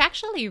 Which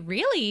actually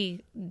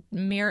really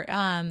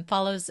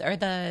follows, or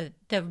the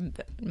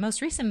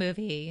most recent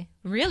movie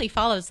really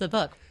follows the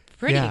book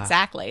pretty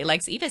exactly.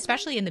 Like, even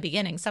especially in the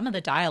beginning, some of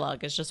the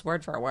dialogue is just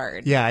word for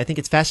word. Yeah, I think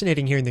it's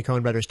fascinating hearing the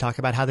Coen brothers talk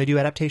about how they do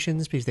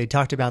adaptations, because they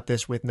talked about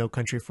this with No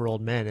Country for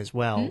Old Men as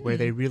well, where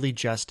they really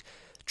just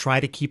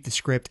try to keep the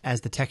script as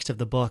the text of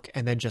the book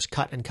and then just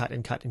cut and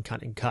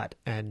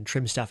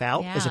trim stuff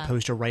out, as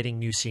opposed to writing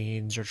new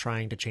scenes or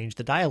trying to change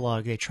the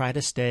dialogue. They try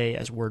to stay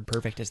as word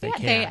perfect as they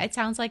can. It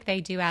sounds like they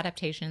do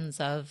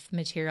adaptations of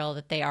material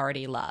that they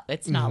already love.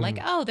 It's not like,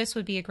 oh, this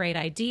would be a great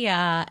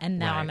idea and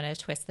now I'm going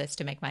to twist this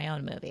to make my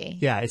own movie.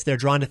 Yeah, they're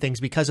drawn to things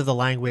because of the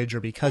language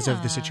or because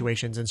of the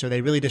situations, and so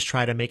they really just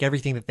try to make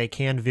everything that they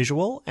can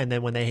visual, and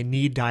then when they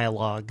need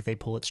dialogue, they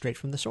pull it straight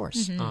from the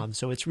source.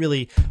 So it's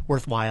really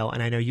worthwhile,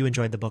 and I know you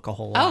enjoyed the book a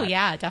whole lot. Oh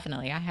yeah,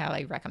 definitely. I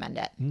highly recommend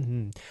it.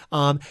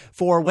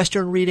 For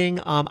Western reading,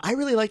 I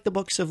really like the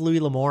books of Louis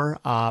L'Amour,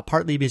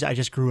 partly because I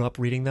just grew up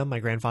reading them. My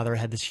grandfather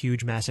had this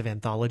huge, massive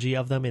anthology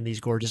of them in these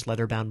gorgeous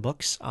leather-bound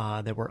books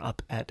that were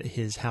up at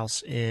his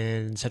house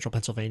in central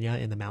Pennsylvania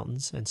in the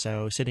mountains. And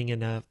so sitting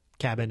in a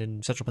cabin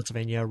in central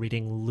Pennsylvania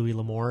reading Louis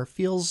L'Amour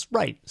feels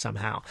right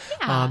somehow.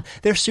 Yeah.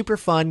 They're super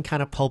fun,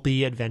 kind of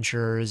pulpy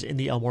adventures in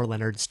the Elmore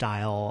Leonard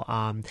style.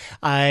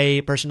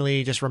 I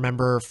personally just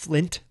remember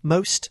Flint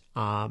most.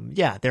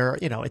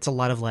 It's a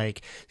lot of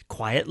like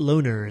quiet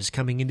loners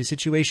coming into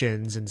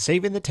situations and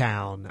saving the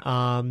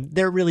town.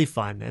 They're really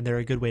fun, and they're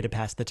a good way to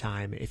pass the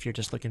time if you're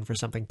just looking for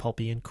something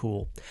pulpy and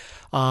cool.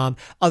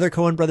 Other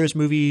Coen brothers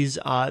movies,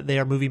 they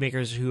are movie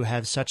makers who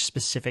have such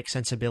specific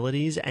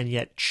sensibilities and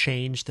yet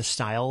change the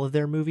style of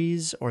their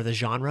movies or the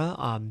genre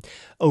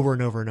over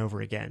and over and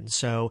over again.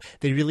 So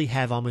they really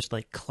have almost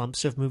like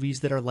clumps of movies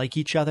that are like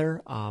each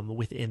other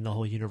within the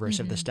whole universe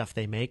of the stuff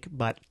they make.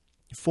 But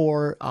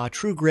for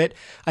True Grit,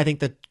 I think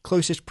the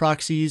closest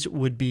proxies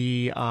would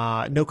be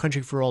No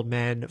Country for Old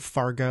Men,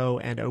 Fargo,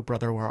 and Oh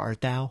Brother, Where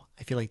Art Thou?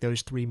 I feel like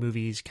those three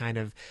movies kind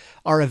of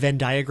are a Venn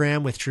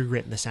diagram with True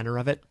Grit in the center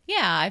of it. Yeah,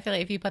 I feel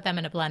like if you put them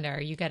in a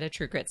blender, you get a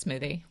True Grit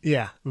smoothie.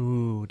 Yeah.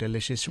 Ooh,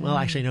 delicious. Well,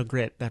 actually, no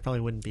grit. That probably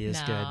wouldn't be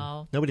as good.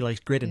 Nobody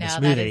likes grit in a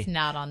smoothie. No, that is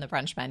not on the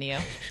brunch menu.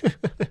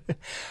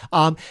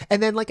 And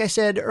then, like I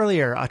said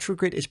earlier, True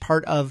Grit is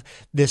part of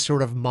this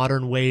sort of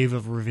modern wave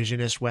of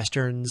revisionist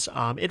Westerns.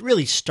 It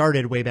really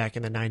started way back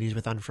in the 90s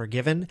with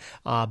Unforgiven,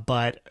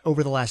 but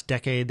over the last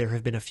decade, there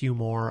have been a few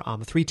more.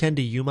 3:10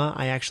 to Yuma,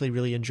 I actually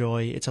really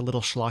enjoy. It's a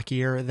little schlockier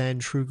than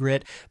True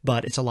Grit,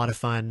 but it's a lot of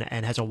fun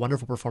and has a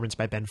wonderful performance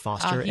by Ben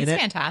Foster in it. He's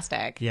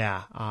fantastic.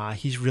 Yeah,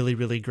 he's really,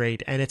 really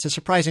great, and it's a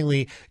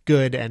surprisingly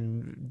good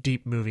and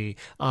deep movie.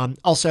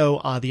 Also,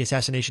 The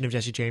Assassination of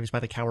Jesse James by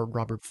the coward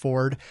Robert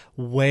Ford,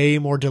 way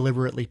more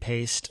deliberately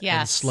paced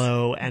and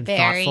slow and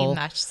thoughtful. Very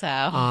much so.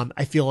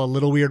 I feel a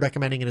little weird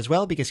recommending it as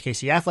well because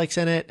Casey Affleck's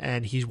in it,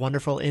 and he's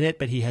wonderful in it,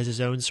 but he has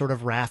his own sort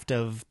of raft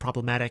of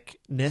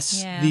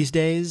problematicness these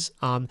days.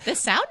 The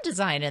sound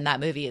design in that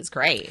movie is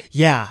great.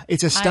 Yeah,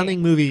 it's a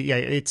stunning movie. Yeah,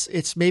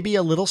 it's maybe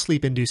a little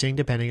sleep inducing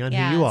depending on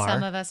who you are.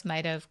 Some of us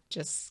might have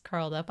just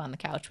curled up on the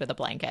couch with a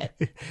blanket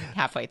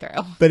halfway through.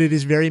 But it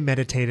is very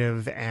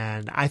meditative,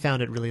 and I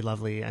found it really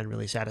lovely and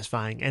really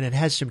satisfying, and it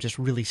has some just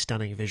really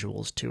stunning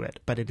visuals to it,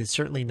 but it is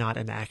certainly not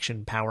an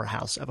action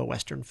powerhouse of a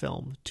Western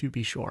film, to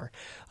be sure.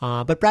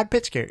 But Brad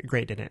Pitt's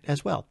great in it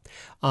as well.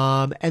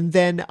 And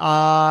then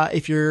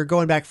if you're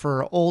going back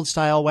for old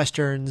style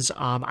Westerns,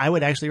 I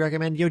would actually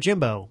recommend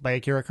Yojimbo by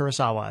Akira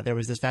Kurosawa. There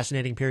was this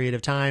fascinating period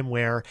of time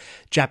where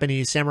before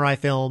Japanese samurai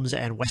films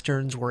and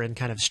westerns were in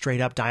kind of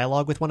straight up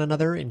dialogue with one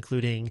another,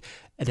 including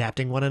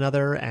adapting one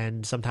another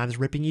and sometimes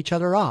ripping each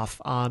other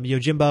off.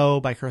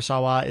 Yojimbo by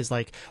Kurosawa is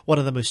like one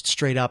of the most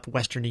straight up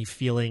westerny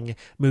feeling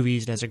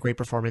movies. It has a great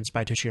performance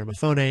by Toshiro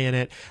Mifune in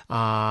it.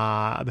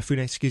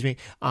 Mifune, excuse me.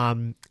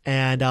 And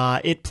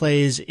it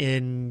plays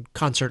in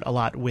concert a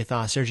lot with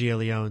Sergio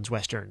Leone's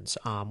westerns.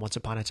 Once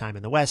Upon a Time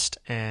in the West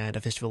and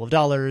A Fistful of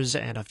Dollars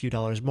and A Few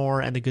Dollars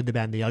More and The Good, the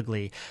Bad, and the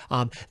Ugly.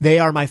 They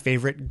are my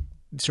favorite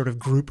sort of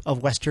group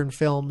of Western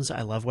films.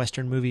 I love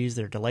Western movies.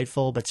 They're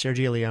delightful, but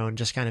Sergio Leone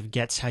just kind of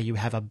gets how you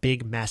have a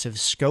big, massive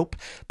scope,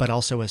 but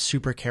also a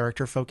super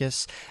character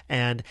focus.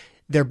 And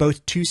they're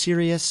both too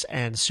serious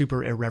and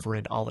super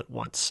irreverent all at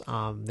once.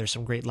 There's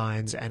some great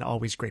lines and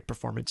always great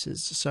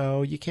performances.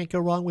 So you can't go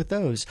wrong with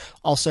those.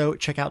 Also,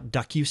 check out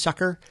Duck You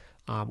Sucker,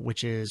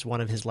 which is one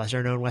of his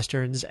lesser known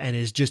westerns and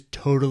is just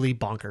totally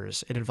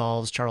bonkers. It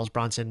involves Charles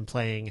Bronson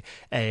playing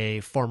a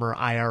former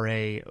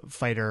IRA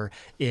fighter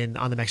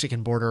on the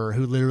Mexican border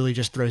who literally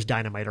just throws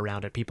dynamite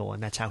around at people,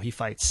 and that's how he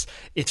fights.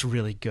 It's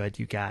really good,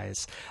 you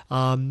guys.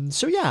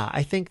 So yeah,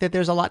 I think that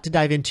there's a lot to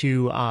dive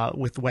into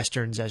with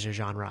westerns as a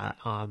genre,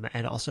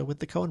 and also with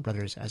the Coen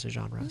brothers as a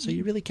genre. So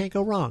you really can't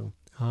go wrong.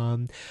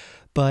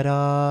 But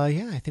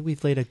yeah, I think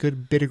we've laid a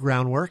good bit of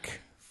groundwork.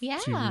 Yeah.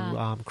 To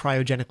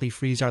cryogenically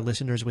freeze our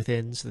listeners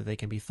within so that they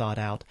can be thawed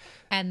out.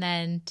 And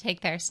then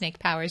take their snake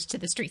powers to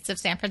the streets of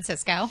San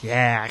Francisco.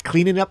 Yeah,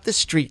 cleaning up the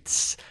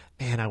streets.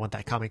 Man, I want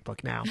that comic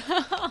book now.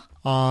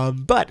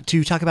 But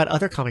to talk about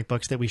other comic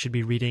books that we should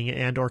be reading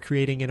and or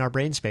creating in our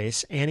brain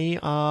space, Annie,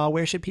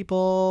 where should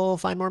people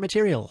find more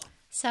material?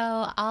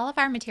 So all of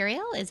our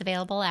material is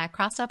available at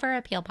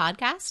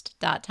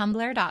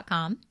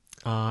crossoverappealpodcast.tumblr.com.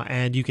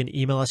 And you can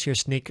email us your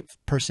Snake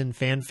Person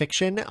fan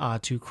fiction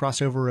to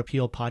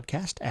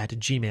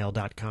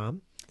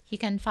crossoverappealpodcast@gmail.com. You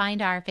can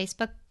find our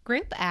Facebook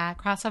group at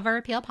Crossover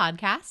Appeal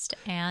Podcast.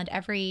 And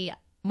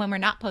when we're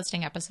not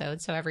posting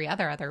episodes, so every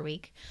other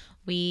week,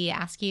 we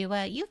ask you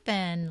what you've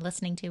been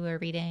listening to or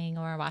reading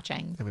or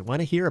watching. And we want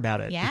to hear about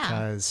it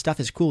because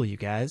stuff is cool, you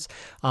guys.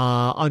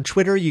 On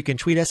Twitter, you can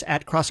tweet us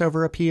at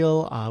Crossover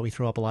Appeal. We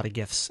throw up a lot of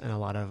GIFs and a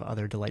lot of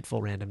other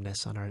delightful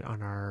randomness on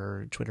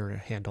our Twitter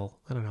handle.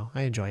 I don't know.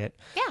 I enjoy it.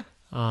 Yeah.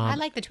 I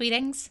like the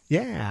tweetings.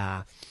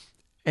 Yeah.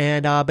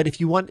 And but if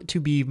you want to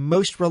be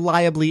most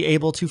reliably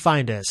able to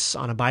find us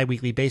on a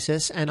bi-weekly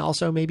basis and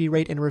also maybe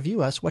rate and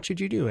review us, what should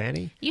you do,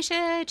 Annie? You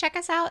should check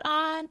us out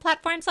on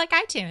platforms like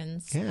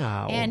iTunes.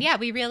 Yeah. And yeah,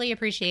 we really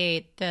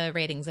appreciate the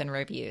ratings and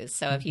reviews.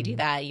 So if you do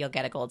that, you'll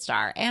get a gold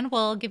star. And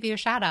we'll give you a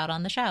shout out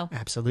on the show.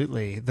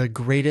 Absolutely. The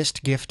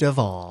greatest gift of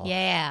all.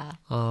 Yeah.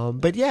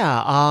 But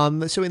yeah,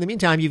 so in the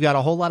meantime, you've got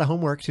a whole lot of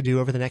homework to do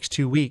over the next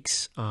 2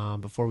 weeks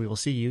before we will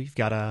see you. You've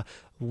got to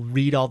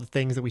read all the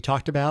things that we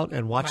talked about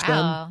and watch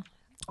them.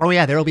 Oh,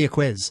 yeah, there will be a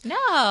quiz.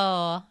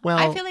 No. Well,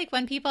 I feel like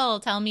when people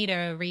tell me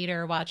to read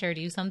or watch or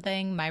do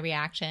something, my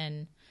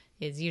reaction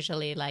is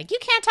usually like, you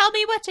can't tell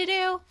me what to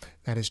do.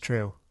 That is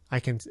true. I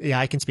can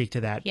speak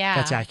to that. Yeah.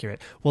 That's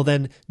accurate. Well,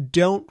 then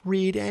don't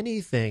read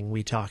anything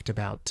we talked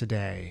about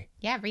today.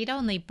 Yeah, read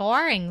only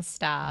boring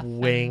stuff.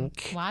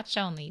 Wink. Watch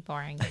only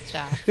boring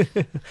stuff.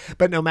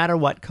 But no matter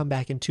what, come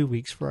back in 2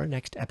 weeks for our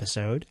next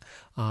episode.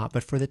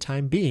 But for the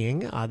time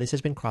being, this has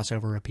been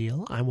Crossover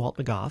Appeal. I'm Walt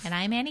McGough. And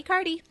I'm Annie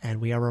Carty.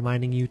 And we are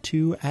reminding you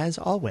to, as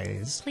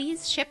always,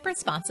 please ship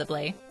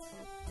responsibly.